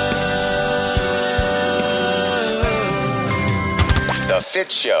stuff. The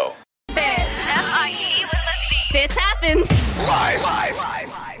Fitz Show. Fitz. F-I-T with a C. Fitz happens. Live.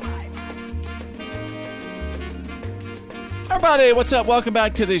 Everybody, what's up? Welcome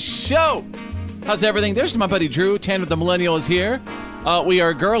back to the show. How's everything? There's my buddy Drew. Tanner the Millennial is here. We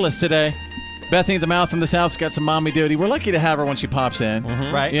are girlless today. Bethany the Mouth from the South's got some mommy duty. We're lucky to have her when she pops in.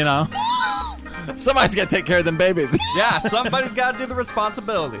 Right. Somebody's got to take care of them babies. Yeah, somebody's got to do the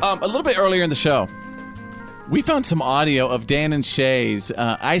responsibility. A little bit earlier in the show, we found some audio of Dan and Shay's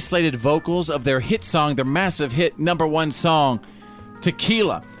isolated vocals of their hit song, their massive hit #1 song,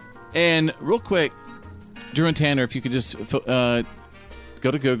 Tequila. And real quick, Drew and Tanner, if you could just go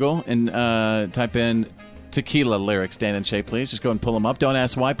to Google and type in Tequila lyrics, Dan and Shay, please. Just go and pull them up. Don't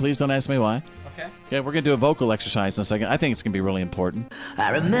ask why. Please don't ask me why. Okay. Yeah, we're going to do a vocal exercise in a second. I think it's going to be really important.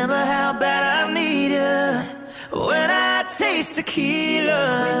 I remember how bad I need you when I taste tequila.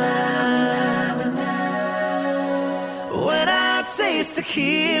 When I taste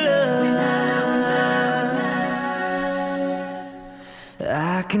tequila.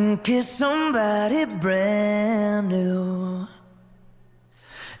 I can kiss somebody brand new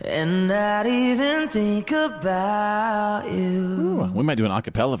and not even think about you. Ooh, we might do an a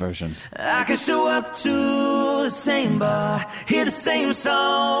cappella version. I can show up to the same bar, hear the same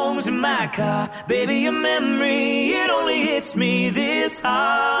songs in my car. Baby, your memory, it only hits me this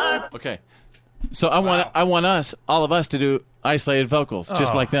hard. Okay. So I want us, all of us, to do isolated vocals,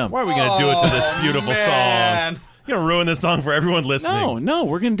 just like them. Why are we going to do it to this beautiful song? You're going to ruin this song for everyone listening. No,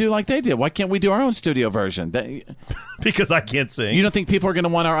 we're going to do like they did. Why can't we do our own studio version? Because I can't sing. You don't think people are going to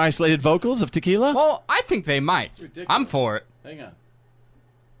want our isolated vocals of Tequila? Well, I think they might. I'm for it. Hang on.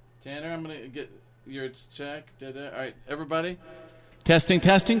 Tanner, I'm going to get yours checked. All right, everybody. Testing,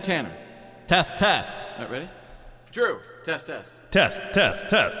 Tanner. Test. All right, ready? Drew, test. Test.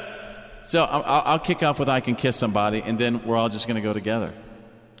 So I'll kick off with I Can Kiss Somebody, and then we're all just going to go together.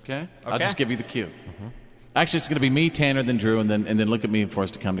 Okay? I'll just give you the cue. Mm-hmm. Actually, it's going to be me, Tanner, then Drew, and then look at me for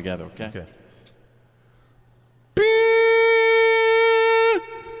us to come together, okay? Okay.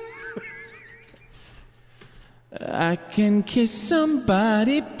 I can kiss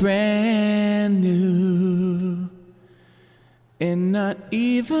somebody brand new and not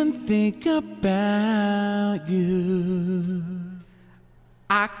even think about you.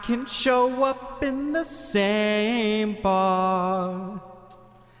 I can show up in the same bar,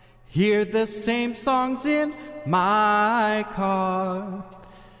 hear the same songs in my car.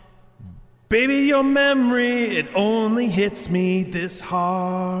 Baby, your memory, it only hits me this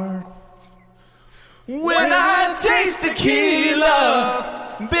hard. When I taste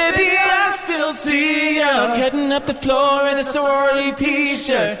tequila, Baby, I still see you cutting up the floor in a sorority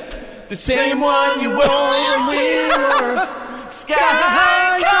t-shirt. The same one you wore when we were Sky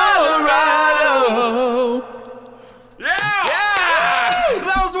High, Colorado. Yeah!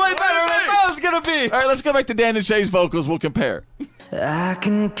 That was way better than I thought it was going to be. All right, let's go back to Dan and Shay's vocals. We'll compare. I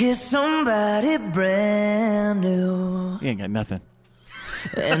can kiss somebody brand new. You ain't got nothing.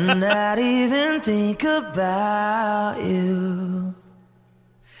 And not even think about you.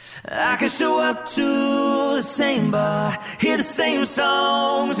 I can show up to the same bar, hear the same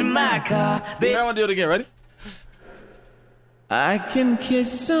songs in my car. I want to do it again. Ready? I can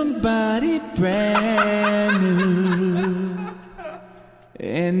kiss somebody brand new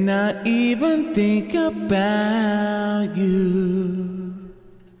and not even think about you.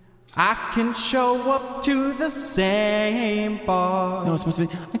 I can show up to the same bar. No, it's supposed to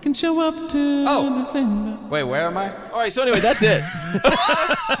be, I can show up to the same bar. Wait, where am I? All right, so anyway, that's it.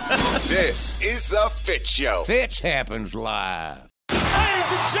 This is the Fitz Show. Fitz happens live.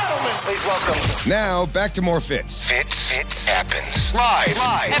 Ladies and gentlemen, please welcome. Now, back to more Fitz. Fitz happens live.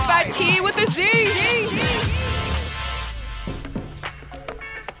 F-I-T with a Z.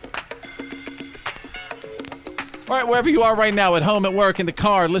 All right, wherever you are right now, at home, at work, in the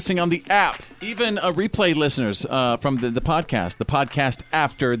car, listening on the app, even replay listeners from the podcast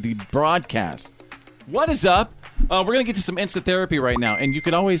after the broadcast. What is up? We're going to get to some instant therapy right now, and you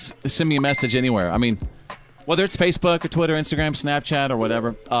could always send me a message anywhere. I mean, whether it's Facebook or Twitter, Instagram, Snapchat, or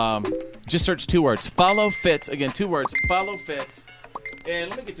whatever, just search 2 words. Follow Fitz. Again, 2 words. Follow Fitz. And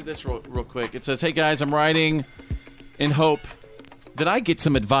let me get to this real quick. It says, hey, guys, I'm writing in hope that I get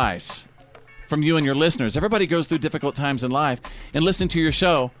some advice from you and your listeners. Everybody goes through difficult times in life, and listening to your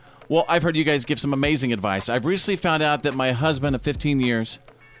show, well, I've heard you guys give some amazing advice. I've recently found out that my husband of 15 years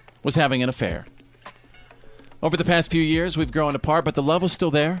was having an affair. Over the past few years, we've grown apart, but the love was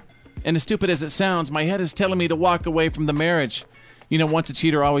still there. And as stupid as it sounds, my head is telling me to walk away from the marriage. You know, once a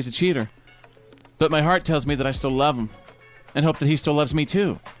cheater, always a cheater. But my heart tells me that I still love him and hope that he still loves me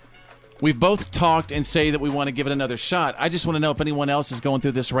too. We've both talked and say that we want to give it another shot. I just want to know if anyone else is going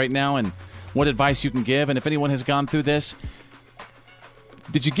through this right now and what advice you can give. And if anyone has gone through this,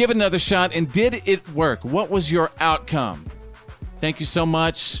 did you give it another shot and did it work? What was your outcome? Thank you so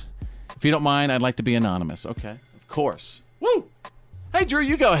much. If you don't mind, I'd like to be anonymous. Okay, of course. Woo! Hey, Drew,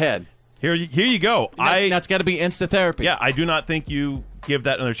 you go ahead. Here you go. That's got to be instant therapy. Yeah, I do not think you give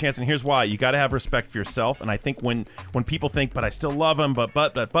that another chance, and here's why. You got to have respect for yourself, and I think when people think, but I still love him, but,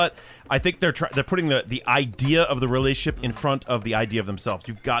 I think they're putting the idea of the relationship in front of the idea of themselves.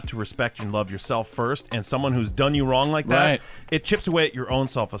 You've got to respect and love yourself first, and someone who's done you wrong like that, right, it chips away at your own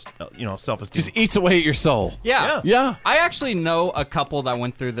self-esteem. Just eats away at your soul. Yeah. I actually know a couple that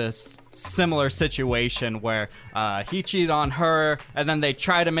went through this similar situation where he cheated on her and then they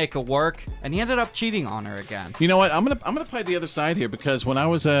tried to make it work and he ended up cheating on her again. You know what? I'm gonna play the other side here because when I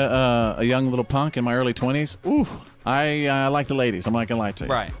was a young little punk in my early 20s, I like the ladies. I'm not gonna lie to you.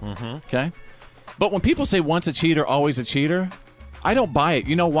 Right. Mm-hmm. Okay. But when people say once a cheater, always a cheater, I don't buy it.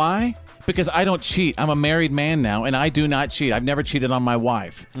 You know why? Because I don't cheat. I'm a married man now and I do not cheat. I've never cheated on my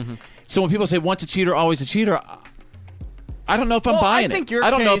wife. Mm-hmm. So when people say once a cheater, always a cheater, I don't know if I'm buying it. I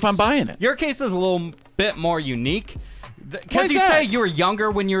don't know if I'm buying it. Your case is a little bit more unique. Because you say you were younger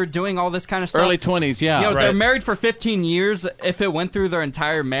when you were doing all this kind of stuff. Early 20s, yeah. You know, right. They're married for 15 years. If it went through their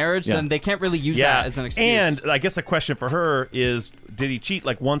entire marriage, then they can't really use that as an excuse. And I guess the question for her is, did he cheat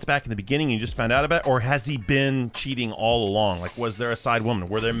like once back in the beginning and you just found out about it? Or has he been cheating all along? Like, was there a side woman?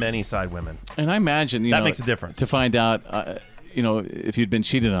 Were there many side women? And I imagine, that makes a difference. To find out, if you'd been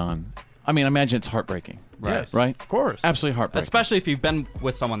cheated on. I mean, I imagine it's heartbreaking. Right. Yes, right? Of course. Absolutely heartbreaking. Especially if you've been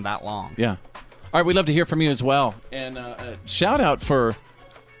with someone that long. Yeah. All right, we'd love to hear from you as well. And shout out for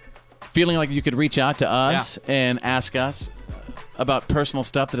feeling like you could reach out to us and ask us about personal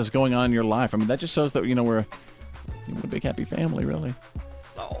stuff that is going on in your life. I mean, that just shows that, we're a big happy family, really.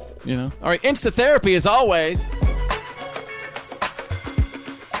 Oh. All right, Insta Therapy as always.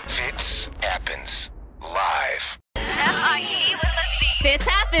 Fitz happens live. F-I-T with a Z. Fitz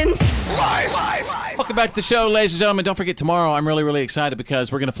happens Live. Welcome back to the show, ladies and gentlemen. Don't forget, tomorrow I'm really, really excited because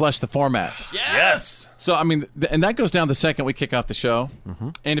we're going to flush the format. Yes! So, I mean, and that goes down the second we kick off the show. Mm-hmm.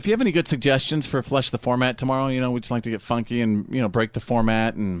 And if you have any good suggestions for flush the format tomorrow, we'd just like to get funky and, break the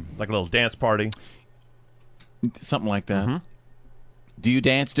format and... Like a little dance party. Something like that. Mm-hmm. Do you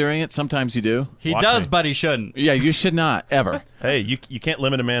dance during it? Sometimes you do. He does, but he shouldn't. Yeah, you should not, ever. Hey, you can't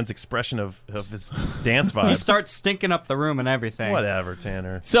limit a man's expression of his dance vibe. He starts stinking up the room and everything. Whatever,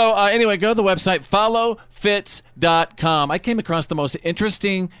 Tanner. So, anyway, go to the website, followfitz.com. I came across the most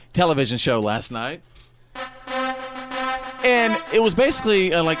interesting television show last night. And it was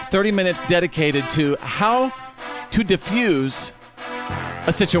basically like 30 minutes dedicated to how to diffuse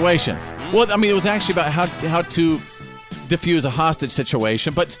a situation. Well, I mean, it was actually about how to diffuse a hostage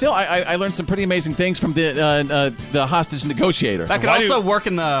situation, but still, I learned some pretty amazing things from the hostage negotiator. That could also work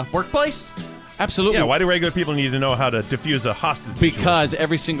in the workplace? Absolutely. Yeah, why do regular people need to know how to diffuse a hostage situation? Because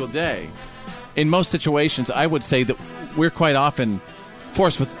every single day, in most situations, I would say that we're quite often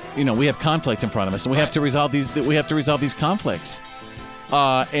forced with, we have conflict in front of us, and we have to resolve these. We have to resolve these conflicts,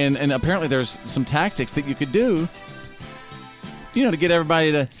 and apparently there's some tactics that you could do, to get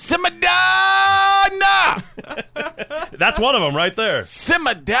everybody to simmer down now. That's one of them right there.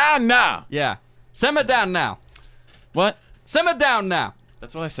 Simmer down now. Yeah, simmer down now. What? Simmer down now.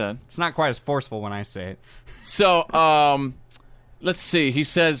 That's what I said. It's not quite as forceful when I say it. So, let's see. He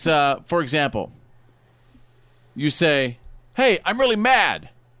says, for example, you say, "Hey, I'm really mad,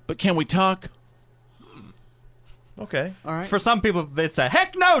 but can we talk?" Okay. All right. For some people, they'd say,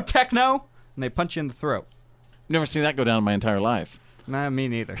 "Heck no, techno," and they punch you in the throat. Never seen that go down in my entire life. Nah, me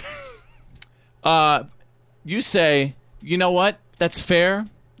neither. You say, "You know what? That's fair."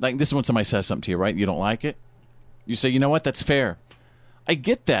 Like, this is when somebody says something to you, right? You don't like it. You say, "You know what? That's fair. I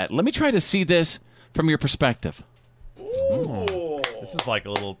get that. Let me try to see this from your perspective." Ooh. This is like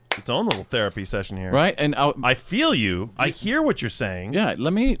its own little therapy session here, right? And I feel you. I hear what you're saying. Yeah.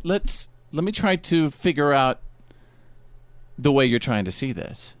 Let me try to figure out the way you're trying to see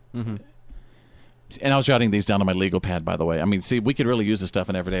this. Mm-hmm. And I was jotting these down on my legal pad, by the way. I mean, see, we could really use this stuff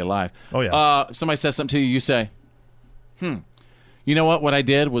in everyday life. Oh yeah. Somebody says something to you, you say, "You know what? What I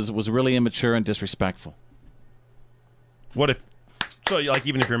did was really immature and disrespectful." What if? So, like,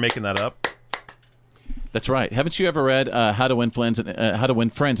 even if you're making that up. That's right. Haven't you ever read How to Win Friends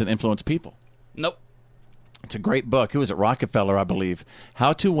and Influence People? Nope. It's a great book. Who is it? Rockefeller, I believe.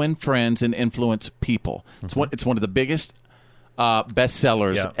 How to Win Friends and Influence People. It's one of the biggest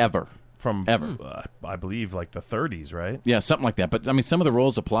bestsellers ever. From ever. I believe like the 30s, right? Yeah, something like that. But I mean, some of the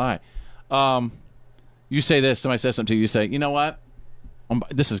rules apply. You say this. Somebody says something to you. You say, "You know what?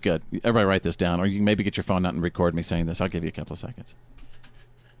 This is good. Everybody write this down, or you can maybe get your phone out and record me saying this. I'll give you a couple of seconds.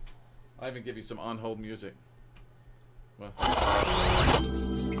 I'll even give you some on-hold music. Well.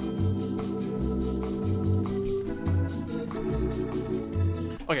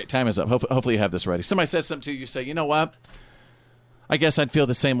 Okay, time is up. Hopefully you have this ready. Somebody says something to you. You say, "You know what? I guess I'd feel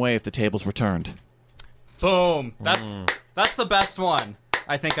the same way if the tables were turned." Boom. That's the best one,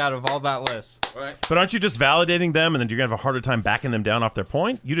 I think, out of all that list. Right. But aren't you just validating them, and then you're going to have a harder time backing them down off their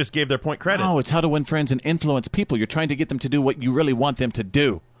point? You just gave their point credit. Oh, it's how to win friends and influence people. You're trying to get them to do what you really want them to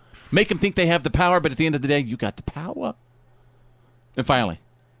do. Make them think they have the power, but at the end of the day, you got the power. And finally,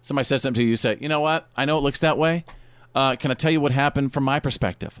 somebody says something to you. You say, "You know what? I know it looks that way. Can I tell you what happened from my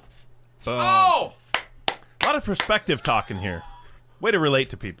perspective?" Boom. Oh! A lot of perspective talking here. Way to relate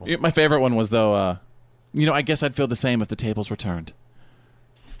to people. My favorite one was, though, I guess I'd feel the same if the tables were turned.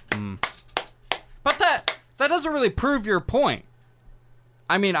 But that doesn't really prove your point.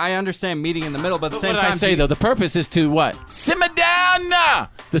 I mean, I understand meeting in the middle, but at the same time... What did I say, though? The purpose is to what? Simmer down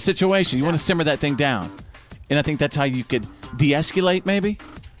the situation. You want to simmer that thing down. And I think that's how you could de-escalate, maybe,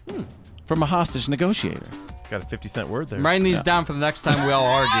 from a hostage negotiator. Got a 50-cent word there. I'm writing these down for the next time we all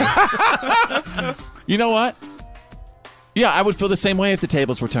argue. You know what? Yeah, I would feel the same way if the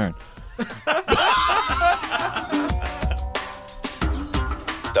tables were turned. The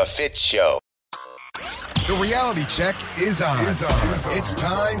Fitz Show. The reality check is on. It's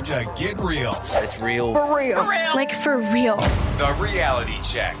time to get real. It's real. For real. Like for real. The reality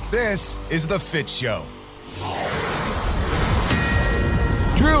check. This is The Fitz Show.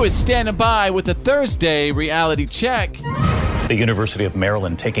 Drew is standing by with a Thursday reality check. The University of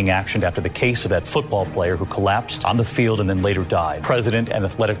Maryland taking action after the case of that football player who collapsed on the field and then later died. President and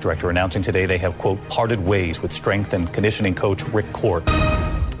athletic director announcing today they have, quote, parted ways with strength and conditioning coach Rick Court.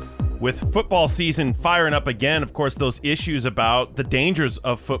 With football season firing up again, of course, those issues about the dangers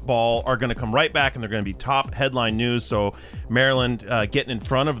of football are going to come right back, and they're going to be top headline news. So Maryland getting in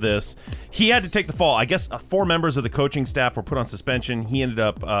front of this. He had to take the fall. I guess 4 members of the coaching staff were put on suspension. He ended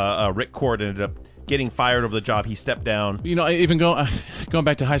up, Rick Court ended up getting fired over the job. He stepped down. Even going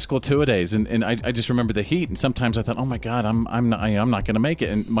back to high school two-a-days, and I just remember the heat. And sometimes I thought, oh my God, I'm not going to make it.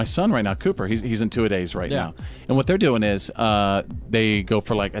 And my son right now, Cooper, he's in two-a-days right now. And what they're doing is they go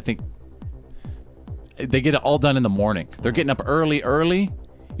for they get it all done in the morning. They're getting up early,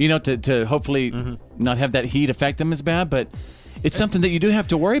 to hopefully not have that heat affect them as bad. But it's something that you do have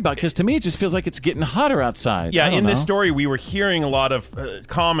to worry about because to me it just feels like it's getting hotter outside. Yeah, in this story we were hearing a lot of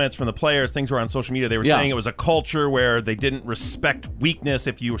comments from the players. Things were on social media. They were saying it was a culture where they didn't respect weakness.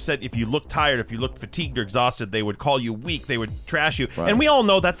 If you looked tired, if you looked fatigued or exhausted, they would call you weak. They would trash you. Right. And we all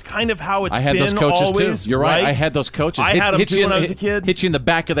know that's kind of how it's been. I had those coaches always, too. You're right. I had those coaches. I had them too when I was a kid. Hit you in the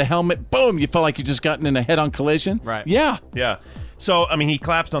back of the helmet. Boom! You felt like you just gotten in a head-on collision. Right. Yeah. Yeah. So, I mean, he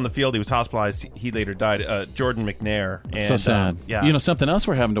collapsed on the field. He was hospitalized. He later died. Jordan McNair. And, so sad. Yeah. You know, something else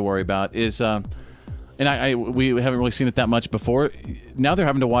we're having to worry about is, and we haven't really seen it that much before. Now they're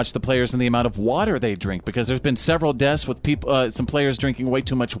having to watch the players and the amount of water they drink because there's been several deaths with people, some players drinking way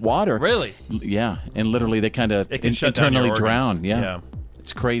too much water. Really? Yeah, and literally they kind of internally drown. Yeah,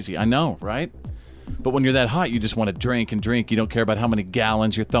 it's crazy. I know, right? But when you're that hot, you just want to drink and drink. You don't care about how many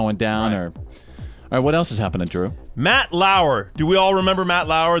gallons you're throwing down or. All right, what else is happening, Drew? Matt Lauer. Do we all remember Matt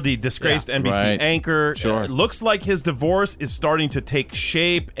Lauer, the disgraced NBC anchor? Sure. Looks like his divorce is starting to take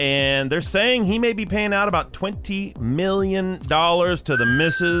shape, and they're saying he may be paying out about $20 million to the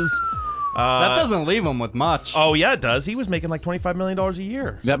missus. That doesn't leave him with much. Oh, yeah, it does. He was making like $25 million a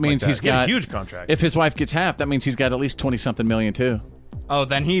year. That means he's got a huge contract. If his wife gets half, that means he's got at least 20-something million, too. Oh,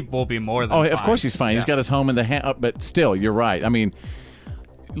 then he will be more than fine. Of course he's fine. Yeah. He's got his home in the hand, but still, you're right. I mean,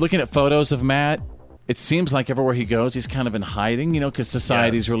 looking at photos of Matt, it seems like everywhere he goes, he's kind of in hiding, because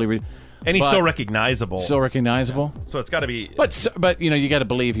society's really... And he's so recognizable. So recognizable. Yeah. So it's got to be... But you got to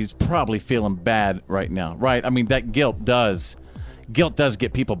believe he's probably feeling bad right now, right? I mean, that guilt does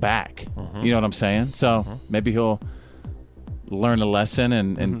get people back. Mm-hmm. You know what I'm saying? So maybe he'll learn a lesson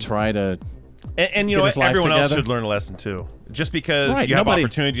and try to and get his life everyone together. Else should learn a lesson, too. Just because you have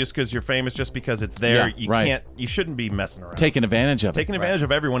opportunity, just because you're famous, just because it's there, you shouldn't be messing around. Taking advantage of it. Taking advantage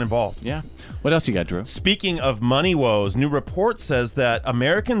of everyone involved. Yeah. What else you got, Drew? Speaking of money woes, new report says that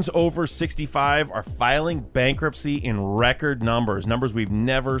Americans over 65 are filing bankruptcy in record numbers we've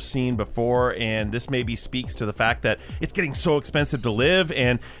never seen before, and this maybe speaks to the fact that it's getting so expensive to live,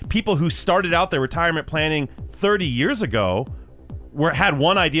 and people who started out their retirement planning 30 years ago had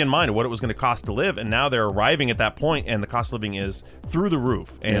one idea in mind of what it was going to cost to live, and now they're arriving at that point, and the cost of living is through the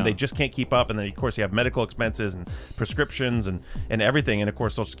roof, and they just can't keep up. And then, of course, you have medical expenses and prescriptions and everything, and of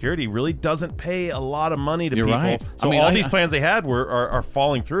course, Social Security really doesn't pay a lot of money to people. Right. So all these plans they had are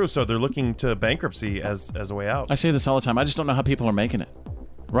falling through, so they're looking to bankruptcy as a way out. I say this all the time. I just don't know how people are making it.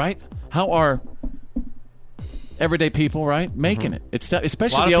 Right? How are everyday people making it? It's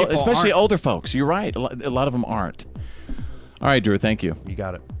especially older folks. You're right. A lot of them aren't. All right, Drew, thank you. You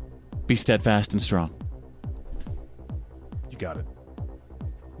got it. Be steadfast and strong. You got it.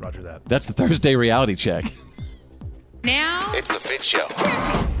 Roger that. That's the Thursday reality check. Now it's the Fitz Show.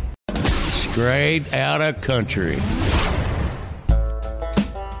 Straight out of country.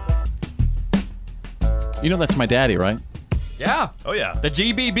 You know that's my daddy, right? Yeah. Oh, yeah. The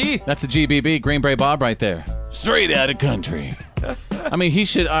GBB. That's the GBB, Green Bray Bob right there. Straight out of country. I mean, he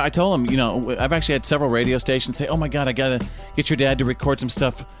should. I told him, I've actually had several radio stations say, oh, my God, I got to get your dad to record some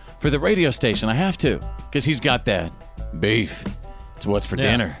stuff for the radio station. I have to, because he's got that beef. It's what's for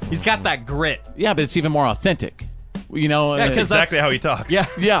dinner. He's got that grit. Yeah, but it's even more authentic. That's exactly how he talks.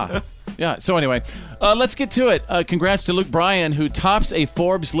 Yeah. Yeah. So anyway, let's get to it. Congrats to Luke Bryan, who tops a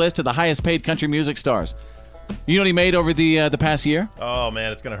Forbes list of the highest paid country music stars. You know what he made over the past year? Oh,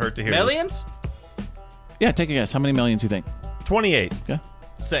 man, it's going to hurt to hear Millions? This. Yeah, take a guess. How many millions do you think? 28. Yeah.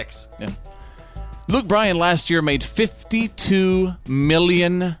 6. Yeah. Luke Bryan last year made $52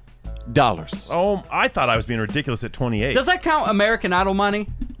 million. Oh, I thought I was being ridiculous at 28. Does that count American Idol money?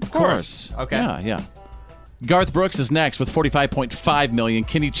 Of course. Okay. Yeah. Garth Brooks is next with $45.5 million.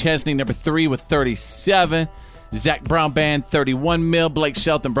 Kenny Chesney, number 3, with $37. Zach Brown Band, $31 million. Blake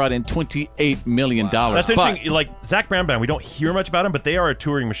Shelton brought in $28 million. Wow. That's interesting. Like Zach Brown Band, we don't hear much about him, but they are a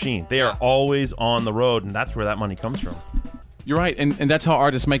touring machine. They are always on the road, and that's where that money comes from. You're right, and that's how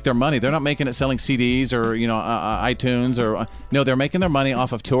artists make their money. They're not making it selling CDs or iTunes or no. They're making their money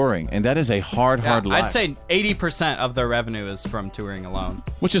off of touring, and that is a hard life. I'd say 80% of their revenue is from touring alone.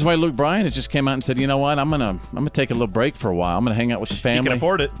 Which is why Luke Bryan has just came out and said, you know what, I'm gonna take a little break for a while. I'm gonna hang out with the family. You can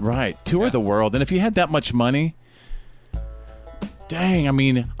afford it, right? Tour the world, and if you had that much money. Dang, I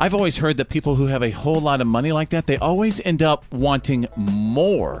mean, I've always heard that people who have a whole lot of money like that, they always end up wanting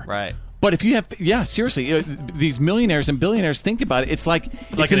more. Right. But if you have, seriously, these millionaires and billionaires, think about it. It's like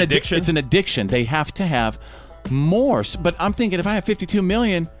it's an addiction. It's an addiction. They have to have more. But I'm thinking, if I have $52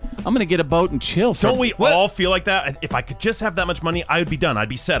 million, I'm going to get a boat and chill. Don't we all feel like that? If I could just have that much money, I would be done. I'd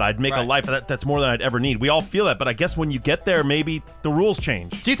be set. I'd make a life that's more than I'd ever need. We all feel that. But I guess when you get there, maybe the rules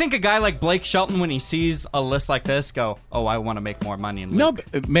change. Do you think a guy like Blake Shelton, when he sees a list like this, go, oh, I want to make more money? No,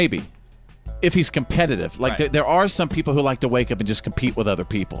 maybe. if he's competitive. Like there are some people who like to wake up and just compete with other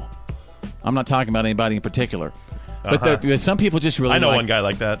people. I'm not talking about anybody in particular. But some people just really I know one guy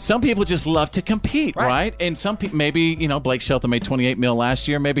like that. Some people just love to compete, right? And some people, maybe, Blake Shelton made $28 million last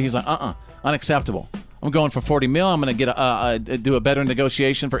year. Maybe he's like, unacceptable. I'm going for $40 million. I'm going to get do a better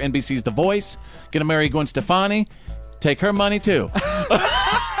negotiation for NBC's The Voice. Going to marry Gwen Stefani. Take her money, too.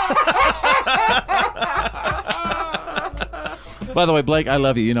 By the way, Blake, I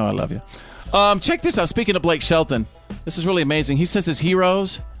love you. You know I love you. Check this out. Speaking of Blake Shelton, this is really amazing. He says his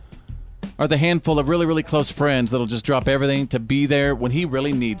heroes are the handful of really, really close friends that'll just drop everything to be there when he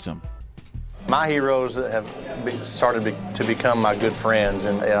really needs them. My heroes have started to become my good friends,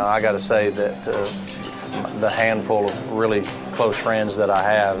 and I got to say that the handful of really close friends that I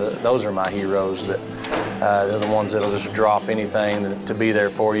have, those are my heroes. That they're the ones that'll just drop anything to be there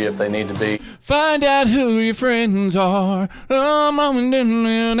for you if they need to be. Find out who your friends are.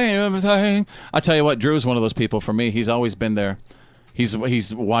 And everything. I tell you what, Drew's one of those people for me. He's always been there.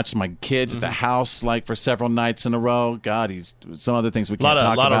 He's watched my kids at the house like for several nights in a row. God, he's some other things we can't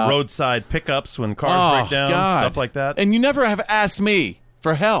talk about. A lot of roadside pickups when cars break down, stuff like that. And you never have asked me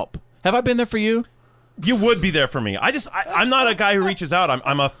for help. Have I been there for you? You would be there for me. I'm not a guy who reaches out.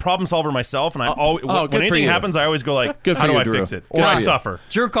 I'm a problem solver myself, and when anything happens, I always go like, how do I fix it? Or I suffer.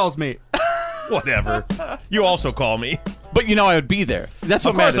 Drew calls me. Whatever. You also call me. But you know I would be there. That's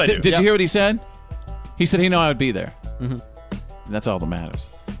what matters. Did you hear what he said? He said he knew I would be there. Mm-hmm. And that's all that matters.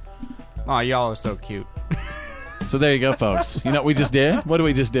 Oh, y'all are so cute. So there you go, folks. You know what we just did? What did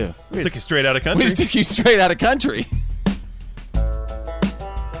we just do? We took you straight out of country. We just took you straight out of country.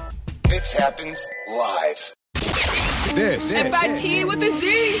 Fitz happens live. This FIT with a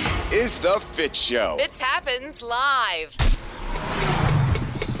Z is the Fitz Show. Fitz happens live.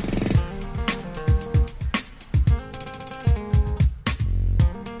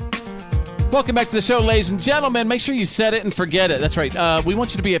 Welcome back to the show, ladies and gentlemen. Make sure you set it and forget it. That's right. We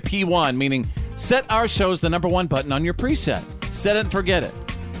want you to be a P1, meaning set our show as the number one button on your preset. Set it and forget it.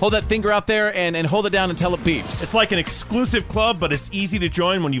 Hold that finger out there and hold it down until it beeps. It's like an exclusive club, but it's easy to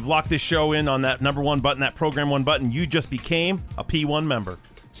join when you've locked this show in on that number one button, that program one button. You just became a P1 member.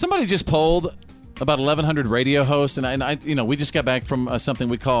 Somebody just polled about 1,100 radio hosts, and I we just got back from something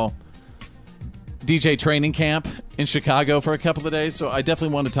we call DJ training camp in Chicago for a couple of days, so I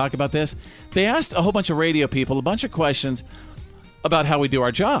definitely want to talk about this. They asked a whole bunch of radio people a bunch of questions about how we do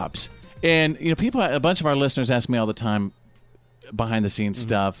our jobs. And, a bunch of our listeners ask me all the time, behind the scenes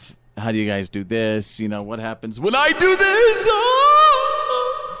stuff. How do you guys do this? What happens when I do this?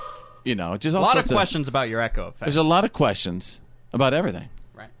 Just all a lot of questions about your echo effect. There's a lot of questions about everything.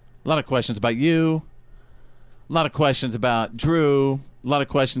 Right. A lot of questions about you. A lot of questions about Drew. A lot of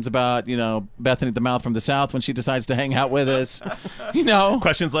questions about, Bethany at the Mouth from the South when she decides to hang out with us.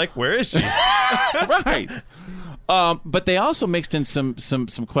 Questions like, where is she? Right. But they also mixed in some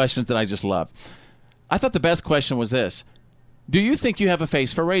questions that I just love. I thought the best question was this. Do you think you have a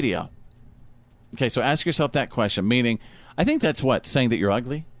face for radio? Okay, so ask yourself that question, meaning, I think that's what, saying that you're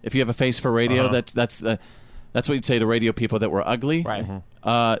ugly? If you have a face for radio, that's what you'd say to radio people that were ugly? Right.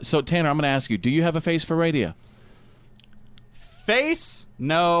 Mm-hmm. So, Tanner, I'm going to ask you, do you have a face for radio? Face?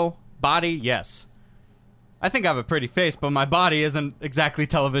 No. Body? Yes. I think I have a pretty face, but my body isn't exactly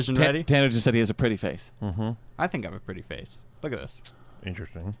television ready. Tanner just said he has a pretty face. Mm-hmm. I think I have a pretty face. Look at this.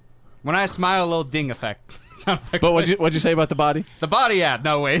 Interesting. When I smile, a little ding effect. But what'd you say about the body? The body, yeah.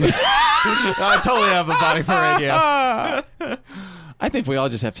 No, wait. I totally have a body for radio. I think we all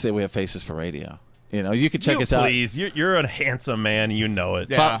just have to say we have faces for radio. You can check us out. Please, you're a handsome man. You know it.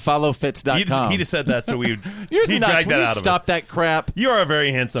 Yeah. Follow Fitz.com. He just said that, so we You're nuts. dragged that out of us. Stop that crap. You are a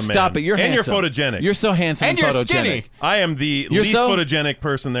very handsome man. Stop it. You're handsome. And you're photogenic. You're so handsome and you're photogenic. Skinny. I am the least photogenic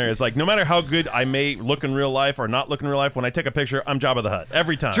person there. It's like, no matter how good I may look in real life or not look in real life, when I take a picture, I'm Jabba the Hutt.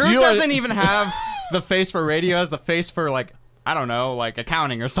 Every time. Drew doesn't even have the face for radio. Has the face for, I don't know,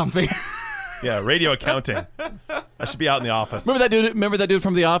 accounting or something. Yeah, radio accounting. I should be out in the office. Remember that dude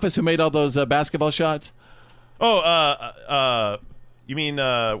from The Office who made all those basketball shots? Oh, you mean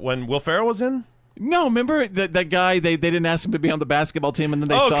when Will Ferrell was in? No, remember that guy, they didn't ask him to be on the basketball team, and then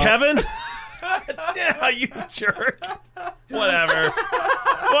they saw... Oh, Kevin? Yeah, you jerk. Whatever.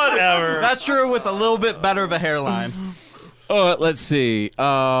 That's true, with a little bit better of a hairline. Oh, let's see.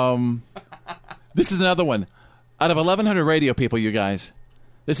 This is another one. Out of 1,100 radio people, you guys,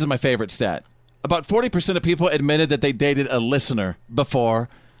 this is my favorite stat. About 40% of people admitted that they dated a listener before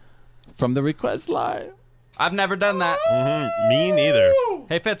from the request line. I've never done that. Mm-hmm. Me neither.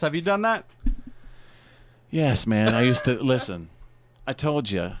 Hey, Fitz, have you done that? Yes, man. I used to listen. I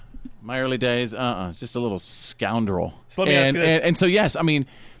told you, my early days. Just a little scoundrel. So let me ask you this. And so, yes, I mean,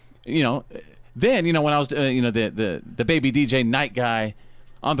 then when I was the baby DJ night guy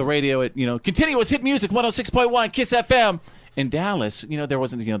on the radio at continuous hit music 106.1 Kiss FM in Dallas, there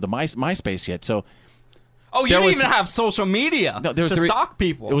wasn't the MySpace yet, so. Oh, you didn't even have social media to stalk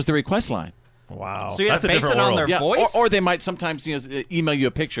people. It was the request line. Wow. So you had to base it on their voice? Or they might sometimes email you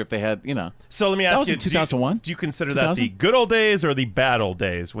a picture if they had, So let me ask you. That was in 2001? Do you consider that the good old days or the bad old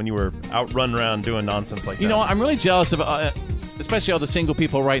days when you were out running around doing nonsense like that? I'm really jealous of, especially all the single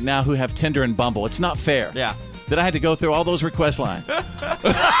people right now who have Tinder and Bumble. It's not fair. Yeah. That I had to go through all those request lines. The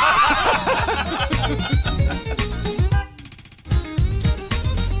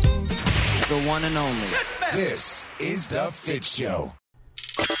one and only. This is the Fitz Show.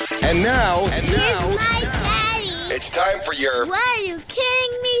 And now, Here's my daddy. it's time for your Why are you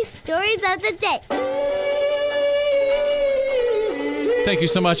kidding me? Stories of the day. Thank you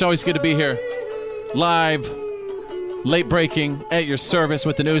so much. Always good to be here. Live, late breaking, at your service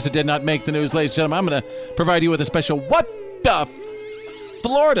with the news that did not make the news. Ladies and gentlemen, I'm going to provide you with a special What the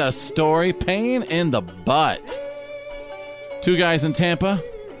Florida story. Pain in the butt. Two guys in Tampa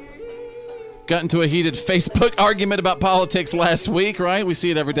got into a heated Facebook argument about politics last week, right? We see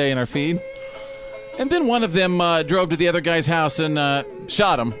it every day in our feed. And then one of them drove to the other guy's house and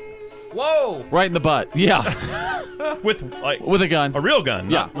shot him. Whoa! Right in the butt. Yeah. With a gun. A real gun.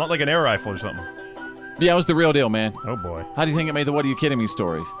 Yeah. Not like an air rifle or something. Yeah, it was the real deal, man. Oh, boy. How do you think it made the What Are You Kidding Me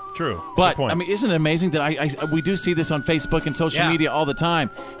stories? True. But, Good point. I mean, isn't it amazing that we do see this on Facebook and social media all the time?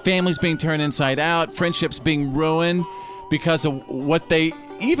 Families being turned inside out, friendships being ruined because of what they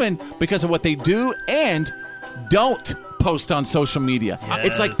do and don't post on social media. Yes.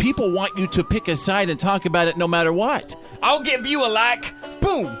 It's like people want you to pick a side and talk about it no matter what. I'll give you a like.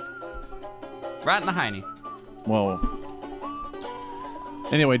 Boom. Right in the hiney. Whoa.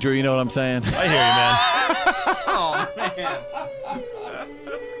 Anyway, Drew, you know what I'm saying? I Oh, man.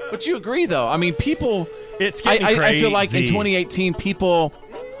 But you agree, though. I mean, people... It's getting I feel like in crazy. 2018, people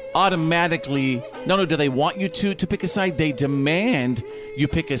automatically... not only do they want you to pick a side, they demand you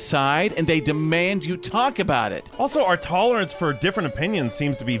pick a side, and they demand you talk about it. Also, our tolerance for different opinions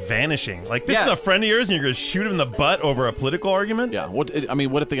seems to be vanishing. Like, this is a friend of yours, and you're going to shoot him in the butt over a political argument? Yeah. What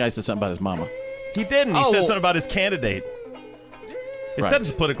if the guy said something about his mama? He didn't. He said something about his candidate. Instead, it's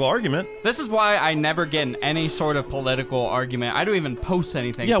a political argument. This is why I never get in any sort of political argument. I don't even post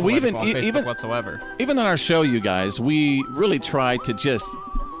anything political on Facebook whatsoever. Even on our show, you guys, we really try to just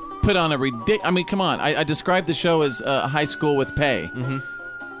put on a ridiculous... I mean, come on. I described the show as high school with pay.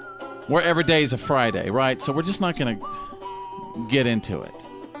 Mm-hmm. Where every day is a Friday, right? So we're just not going to get into it.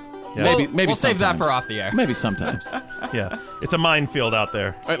 Yeah. Maybe we'll save that sometimes. for off the air. Maybe sometimes. Yeah. It's a minefield out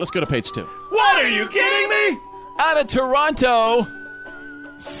there. All right, let's go to page 2. What are you kidding me? Out of Toronto...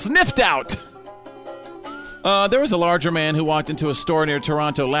 sniffed out. There was a larger man who walked into a store near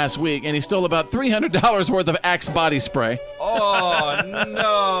Toronto last week, and he stole about $300 worth of Axe body spray. Oh,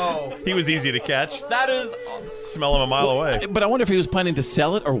 no. He was easy to catch. That is... Smell him a mile away. But I wonder if he was planning to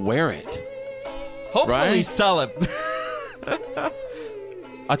sell it or wear it. Hopefully sell it.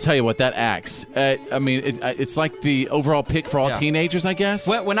 I'll tell you what, that Axe, I mean, it's like the overall pick for all teenagers, I guess.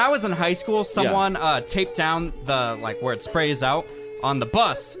 When I was in high school, someone taped down the, where it sprays out on the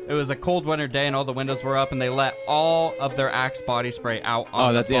bus. It was a cold winter day and all the windows were up and they let all of their Axe body spray out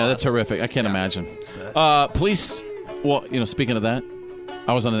on the bus. That's horrific. I can't imagine. Police, well, speaking of that,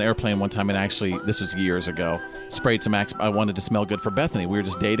 I was on an airplane one time and actually, this was years ago, sprayed some Axe. I wanted to smell good for Bethany. We were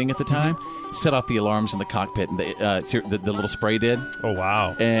just dating at the time. Set off the alarms in the cockpit and the little spray did. Oh,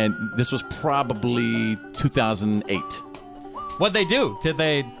 wow. And this was probably 2008. What'd they do?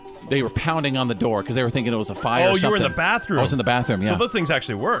 They were pounding on the door because they were thinking it was a fire or something. Oh, you were in the bathroom. I was in the bathroom, yeah. So those things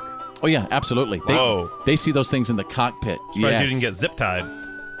actually work. Oh, yeah, absolutely. They see those things in the cockpit. Surprised Yes. you didn't get zip tied.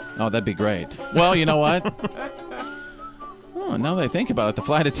 Oh, that'd be great. Well, you know what? Now that I think about it, the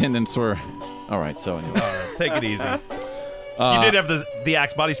flight attendants were... All right, so anyway. Take it easy. You did have the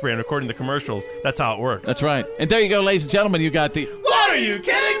Axe body spray, and according to commercials, that's how it works. That's right. And there you go, ladies and gentlemen. You got the... What are you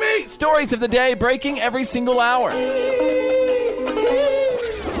kidding me? Stories of the day breaking every single hour.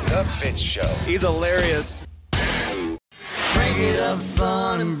 The Fitz Show. He's hilarious. Break it up,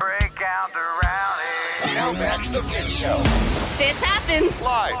 son, and break out the rowdy. Now back to the Fitz Show. Fitz happens.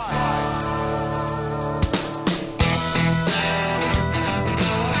 Live.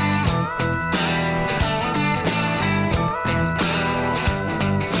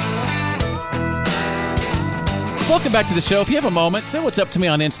 Welcome back to the show. If you have a moment, say what's up to me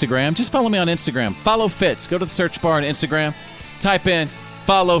on Instagram. Just follow me on Instagram. Follow Fitz. Go to the search bar on Instagram. Type in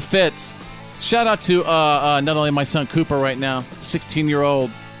follow Fitz. Shout out to not only my son Cooper right now,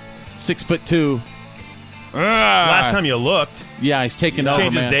 16-year-old, 6'2", Last time you looked. Yeah, he's taking over,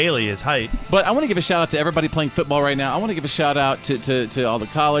 changes man. daily, his height. But I want to give a shout out to everybody playing football right now. I want to give a shout out to all the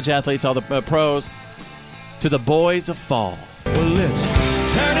college athletes, all the pros, to the boys of fall. Well, it's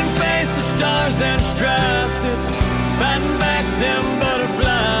turning face to stars and stripes. It's fighting back them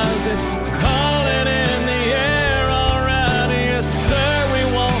butterflies. It's calling in the air, all right. Yes, sir, we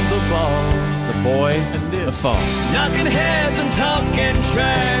want the ball. The boys of fall. Knocking heads and talking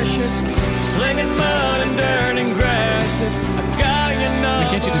trash. It's slinging mud and dirt and grass. It's a guy you know.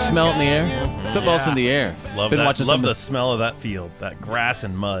 Can't you just smell it in the air? Football's in the air. Love that. Love the smell of that field, that grass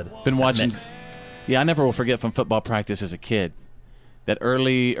and mud. Been watching. Yeah, I never will forget from football practice as a kid. That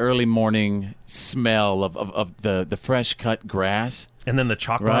early morning smell of the fresh cut grass. And then the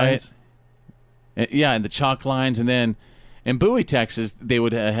chalk lines. Yeah, and the chalk lines. And then in Bowie, Texas, they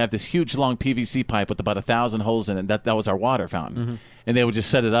would have this huge long PVC pipe with about 1,000 holes in it. That was our water fountain. Mm-hmm. And they would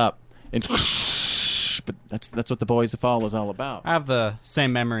just set it up. And but that's what the boys of fall is all about. I have the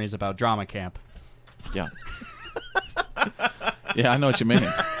same memories about drama camp. Yeah. Yeah, I know what you mean.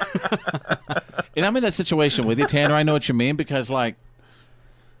 And I'm in that situation with you, Tanner. I know what you mean because, like,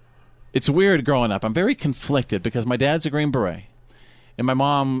 it's weird growing up. I'm very conflicted because my dad's a Green Beret, and my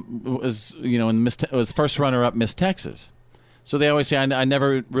mom was, was first runner-up Miss Texas. So they always say I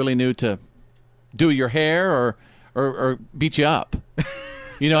never really knew to do your hair or beat you up.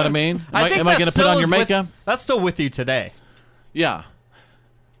 You know what I mean? Am I going to put on your makeup? That's still with you today. Yeah.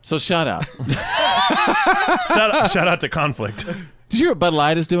 So shout out. Shout out to Conflict. Did you hear what Bud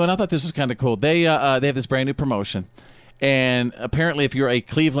Light is doing? I thought this was kind of cool. They have this brand new promotion, and apparently, if you're a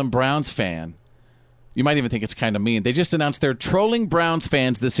Cleveland Browns fan, you might even think it's kind of mean. They just announced they're trolling Browns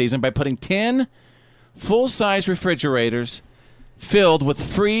fans this season by putting 10 full-size refrigerators filled with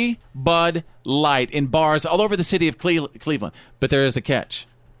free Bud Light in bars all over the city of Cleveland. But there is a catch.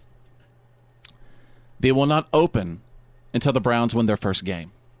 They will not open until the Browns win their first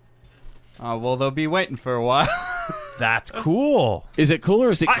game. Well, they'll be waiting for a while. That's cool. Is it cool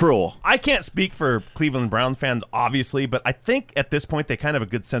or is it cruel? I can't speak for Cleveland Browns fans, obviously, but I think at this point they kind of have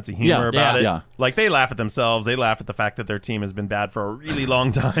a good sense of humor about it. Yeah. Like, they laugh at themselves. They laugh at the fact that their team has been bad for a really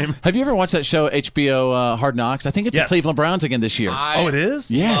long time. Have you ever watched that show, HBO Hard Knocks? I think it's the Cleveland Browns again this year. Oh, it is?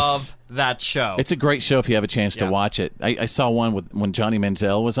 Yes. Love that show. It's a great show if you have a chance to watch it. I saw one when Johnny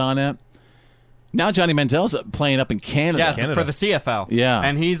Manziel was on it. Now Johnny Manziel's playing up in Canada. Yeah, for the CFL. Yeah.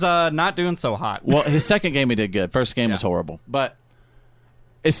 And he's not doing so hot. Well, his second game he did good. First game was horrible. But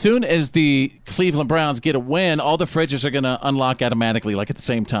as soon as the Cleveland Browns get a win, all the fridges are going to unlock automatically, like at the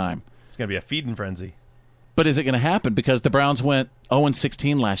same time. It's going to be a feeding frenzy. But is it going to happen? Because the Browns went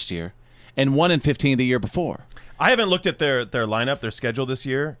 0-16 last year and 1-15 the year before. I haven't looked at their lineup, their schedule this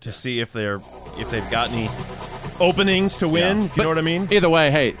year, to see if they've got any openings to win. You know what I mean? Either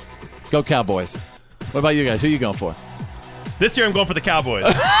way, hey, go Cowboys. What about you guys? Who are you going for? This year I'm going for the Cowboys.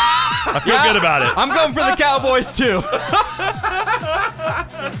 I feel good about it. I'm going for the Cowboys, too.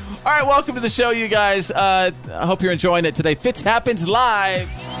 All right, welcome to the show, you guys. I hope you're enjoying it today. Fitz happens live.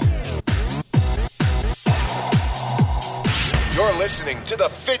 You're listening to The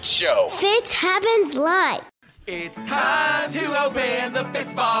Fitz Show. Fitz happens live. It's time to open the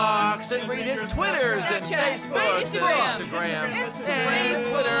Fitz box and read his Twitters and Facebooks and Instagrams and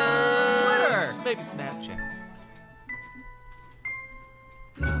Twitter. Maybe Snapchat.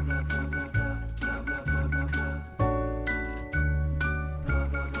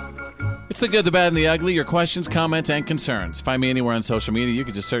 It's the good, the bad, and the ugly. Your questions, comments, and concerns. Find me anywhere on social media. You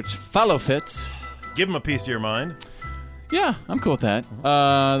can just search Follow Fitz. Give him a piece of your mind. Yeah, I'm cool with that.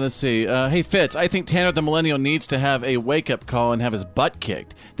 Let's see. Hey, Fitz, I think Tanner the Millennial needs to have a wake-up call and have his butt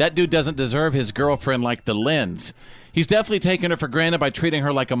kicked. That dude doesn't deserve his girlfriend like the Lens. He's definitely taken her for granted by treating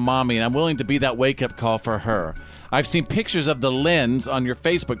her like a mommy, and I'm willing to be that wake-up call for her. I've seen pictures of the Lens on your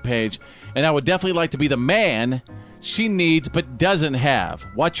Facebook page, and I would definitely like to be the man she needs but doesn't have.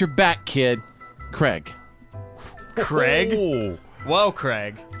 Watch your back, kid. Craig. Craig? Ooh. Whoa,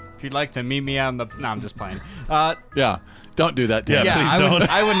 Craig. If you'd like to meet me on the... No, I'm just playing. Yeah. Don't do that, Tanner. Yeah,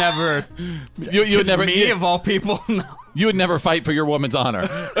 I would never... You would never... Me, of all people? No. You would never fight for your woman's honor.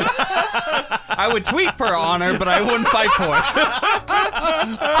 I would tweet for honor, but I wouldn't fight for it.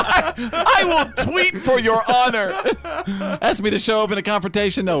 I will tweet for your honor. Ask me to show up in a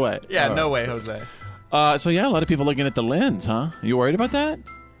confrontation? No way. Yeah, no way, Jose. So yeah, a lot of people looking at the Lens, huh? You worried about that?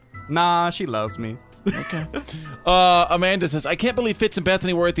 Nah, she loves me. Okay. Amanda says, I can't believe Fitz and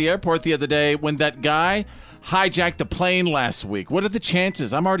Bethany were at the airport the other day when that guy hijacked the plane last week. What are the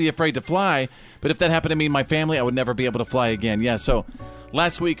chances? I'm already afraid to fly, but if that happened to me and my family, I would never be able to fly again. Yeah, so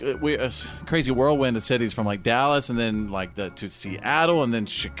last week, we a crazy whirlwind of cities from like Dallas and then like to Seattle and then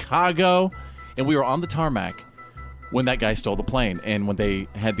Chicago. And we were on the tarmac when that guy stole the plane and when they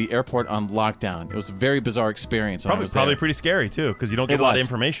had the airport on lockdown. It was a very bizarre experience. Probably pretty scary, too, because you don't get a lot of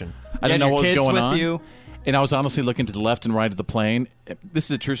information. I didn't know what was going on. And I was honestly looking to the left and right of the plane. This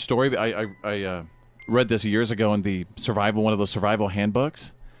is a true story. But I read this years ago in the one of those survival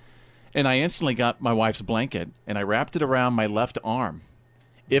handbooks. And I instantly got my wife's blanket and I wrapped it around my left arm.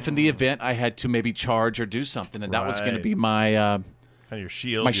 If in the event I had to maybe charge or do something, and that was going to be my kind of your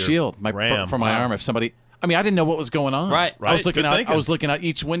shield, for my arm. If somebody, I didn't know what was going on. Right. I was looking out. I was looking out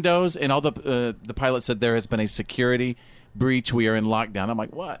each windows, and all the pilot said there has been a security breach. We are in lockdown. I'm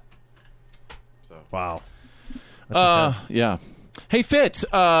like, what? So wow. Yeah. Hey, Fitz.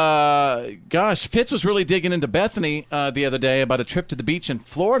 Fitz was really digging into Bethany the other day about a trip to the beach in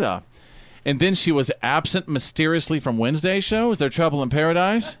Florida. And then she was absent mysteriously from Wednesday's show. Is there trouble in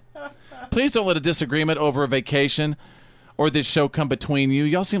paradise? Please don't let a disagreement over a vacation or this show come between you.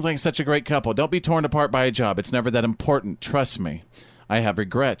 Y'all seem like such a great couple. Don't be torn apart by a job. It's never that important. Trust me. I have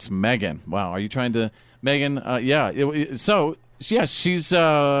regrets. Megan. Wow. Are you trying to... Megan, yeah. She's...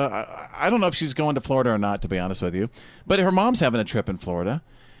 I don't know if she's going to Florida or not, to be honest with you. But her mom's having a trip in Florida.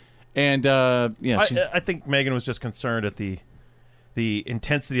 And, I think Megan was just concerned at the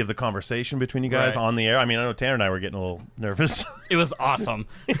intensity of the conversation between you guys on the air. I know Tanner and I were getting a little nervous. It was awesome.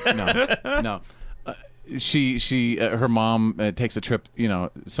 No. Her mom takes a trip,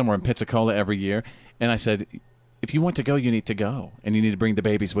 somewhere in Pensacola every year. And I said, if you want to go, you need to go. And you need to bring the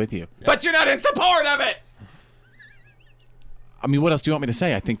babies with you. Yeah. But you're not in support of it! What else do you want me to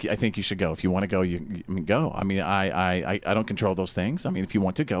say? I think you should go. If you want to go, go. I don't control those things. If you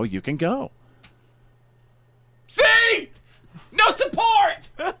want to go, you can go. See? No support.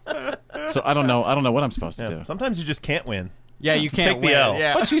 So I don't know what I'm supposed to do. Sometimes you just can't win. Yeah, you can't take the L.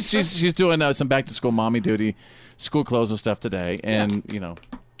 Yeah. But she's doing some back to school mommy duty, school clothes and stuff today, and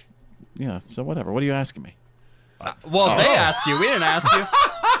so whatever. What are you asking me? They asked you. We didn't ask you.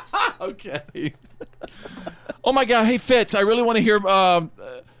 Okay. Oh my God! Hey Fitz, I really want to hear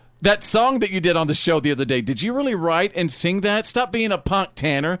that song that you did on the show the other day. Did you really write and sing that? Stop being a punk,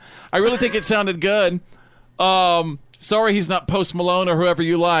 Tanner. I really think it sounded good. Sorry he's not Post Malone or whoever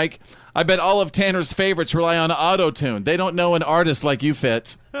you like. I bet all of Tanner's favorites rely on auto-tune. They don't know an artist like you,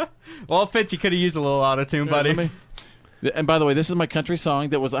 Fitz. Well, Fitz, you could have used a little auto-tune, buddy. And by the way, this is my country song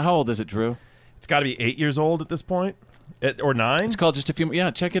that was... How old is it, Drew? It's got to be 8 years old at this point. Or 9? It's called Just a Few...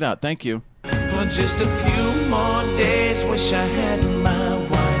 Yeah, check it out. Thank you. For just a few more days, wish I had my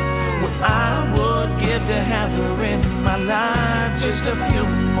wife. What I would give to have her in my life. Just a few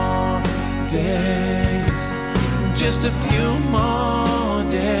more days. Just a few more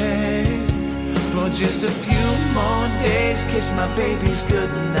days. For just a few more days, kiss my babies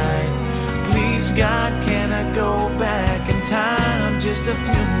goodnight. Please, God, can I go back in time? Just a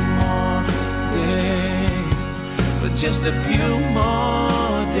few more days. For just a few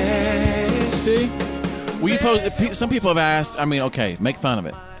more days. See? Some people have asked, okay, make fun of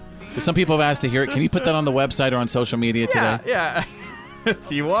it. But some people have asked to hear it. Can you put that on the website or on social media today? Yeah.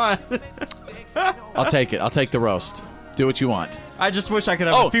 If you want. I'll take it. I'll take the roast. Do what you want. I just wish I could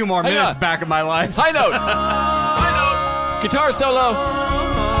have a few more minutes back in my life. High note. High note. Guitar solo.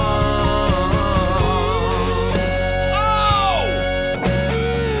 Oh!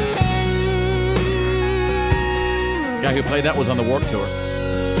 Guy who played that was on the Warped Tour.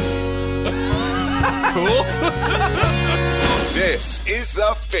 Cool. This is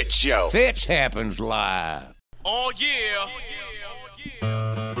the Fitz Show. Fitz happens live. Oh, yeah.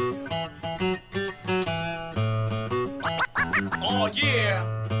 Oh, yeah.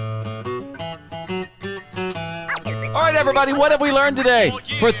 All right, everybody, what have we learned today?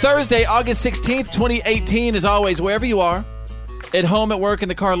 For Thursday, August 16th, 2018, as always, wherever you are, at home, at work, in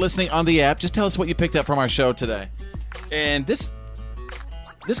the car, listening on the app, just tell us what you picked up from our show today. And this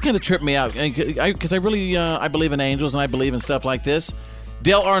kind of tripped me out, because I really I believe in angels and I believe in stuff like this.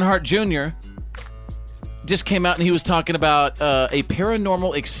 Dale Earnhardt Jr. just came out and he was talking about a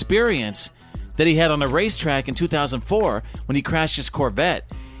paranormal experience that he had on a racetrack in 2004 when he crashed his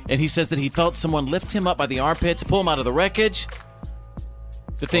Corvette. And he says that he felt someone lift him up by the armpits, pull him out of the wreckage.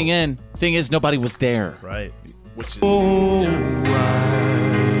 The thing is, nobody was there. Right. Which is... I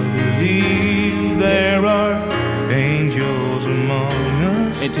believe there are angels among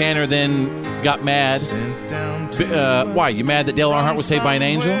us. And Tanner then got mad. Why? You mad that Dale Earnhardt was saved by an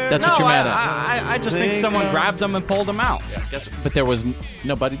angel? That's what you're mad at. I just think someone grabbed him and pulled him out. Yeah, but there was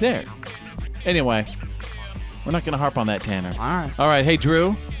nobody there. Anyway, we're not going to harp on that, Tanner. All right. All right. Hey,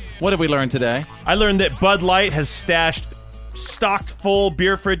 Drew, what have we learned today? I learned that Bud Light has stashed stocked full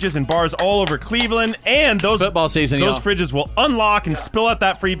beer fridges and bars all over Cleveland, and those football season, those fridges will unlock and spill out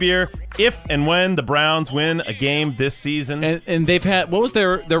that free beer if and when the Browns win a game this season. And they've had, what was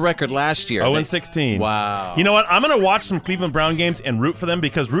their record last year? 0-16. Wow. You know what? I'm going to watch some Cleveland Brown games and root for them,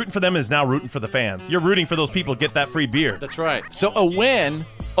 because rooting for them is now rooting for the fans. You're rooting for those people to get that free beer. That's right. So a win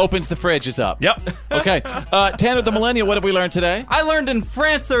opens the fridges up. Yep. Okay. Tanner the Millennial, what have we learned today? I learned in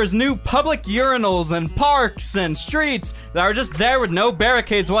France there's new public urinals and parks and streets that are just there with no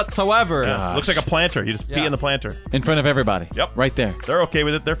barricades whatsoever. Yeah. Looks like a planter. You just pee in the planter. In front of everybody. Yep. Right there. They're okay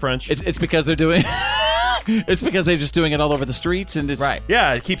with it. They're French. It's because they're doing... It's because they're just doing it all over the streets, and it's... Right.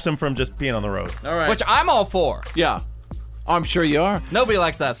 Yeah, it keeps them from just peeing on the road. All right. Which I'm all for. Yeah. I'm sure you are. Nobody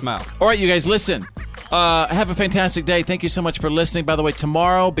likes that smell. All right, you guys, listen. Have a fantastic day. Thank you so much for listening. By the way,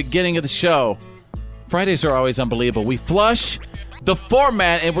 tomorrow, beginning of the show, Fridays are always unbelievable. We flush the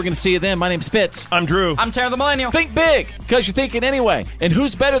format, and we're going to see you then. My name's Fitz. I'm Drew. I'm Tanner the Millennial. Think big, because you're thinking anyway. And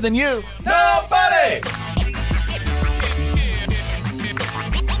who's better than you? Nobody!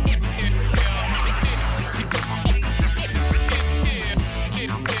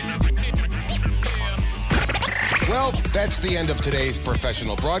 Well, that's the end of today's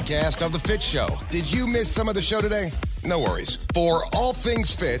professional broadcast of The Fitz Show. Did you miss some of the show today? No worries. For all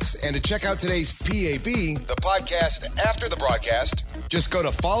things Fitz, and to check out today's PAB, the podcast after the broadcast, just go to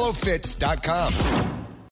followfitz.com.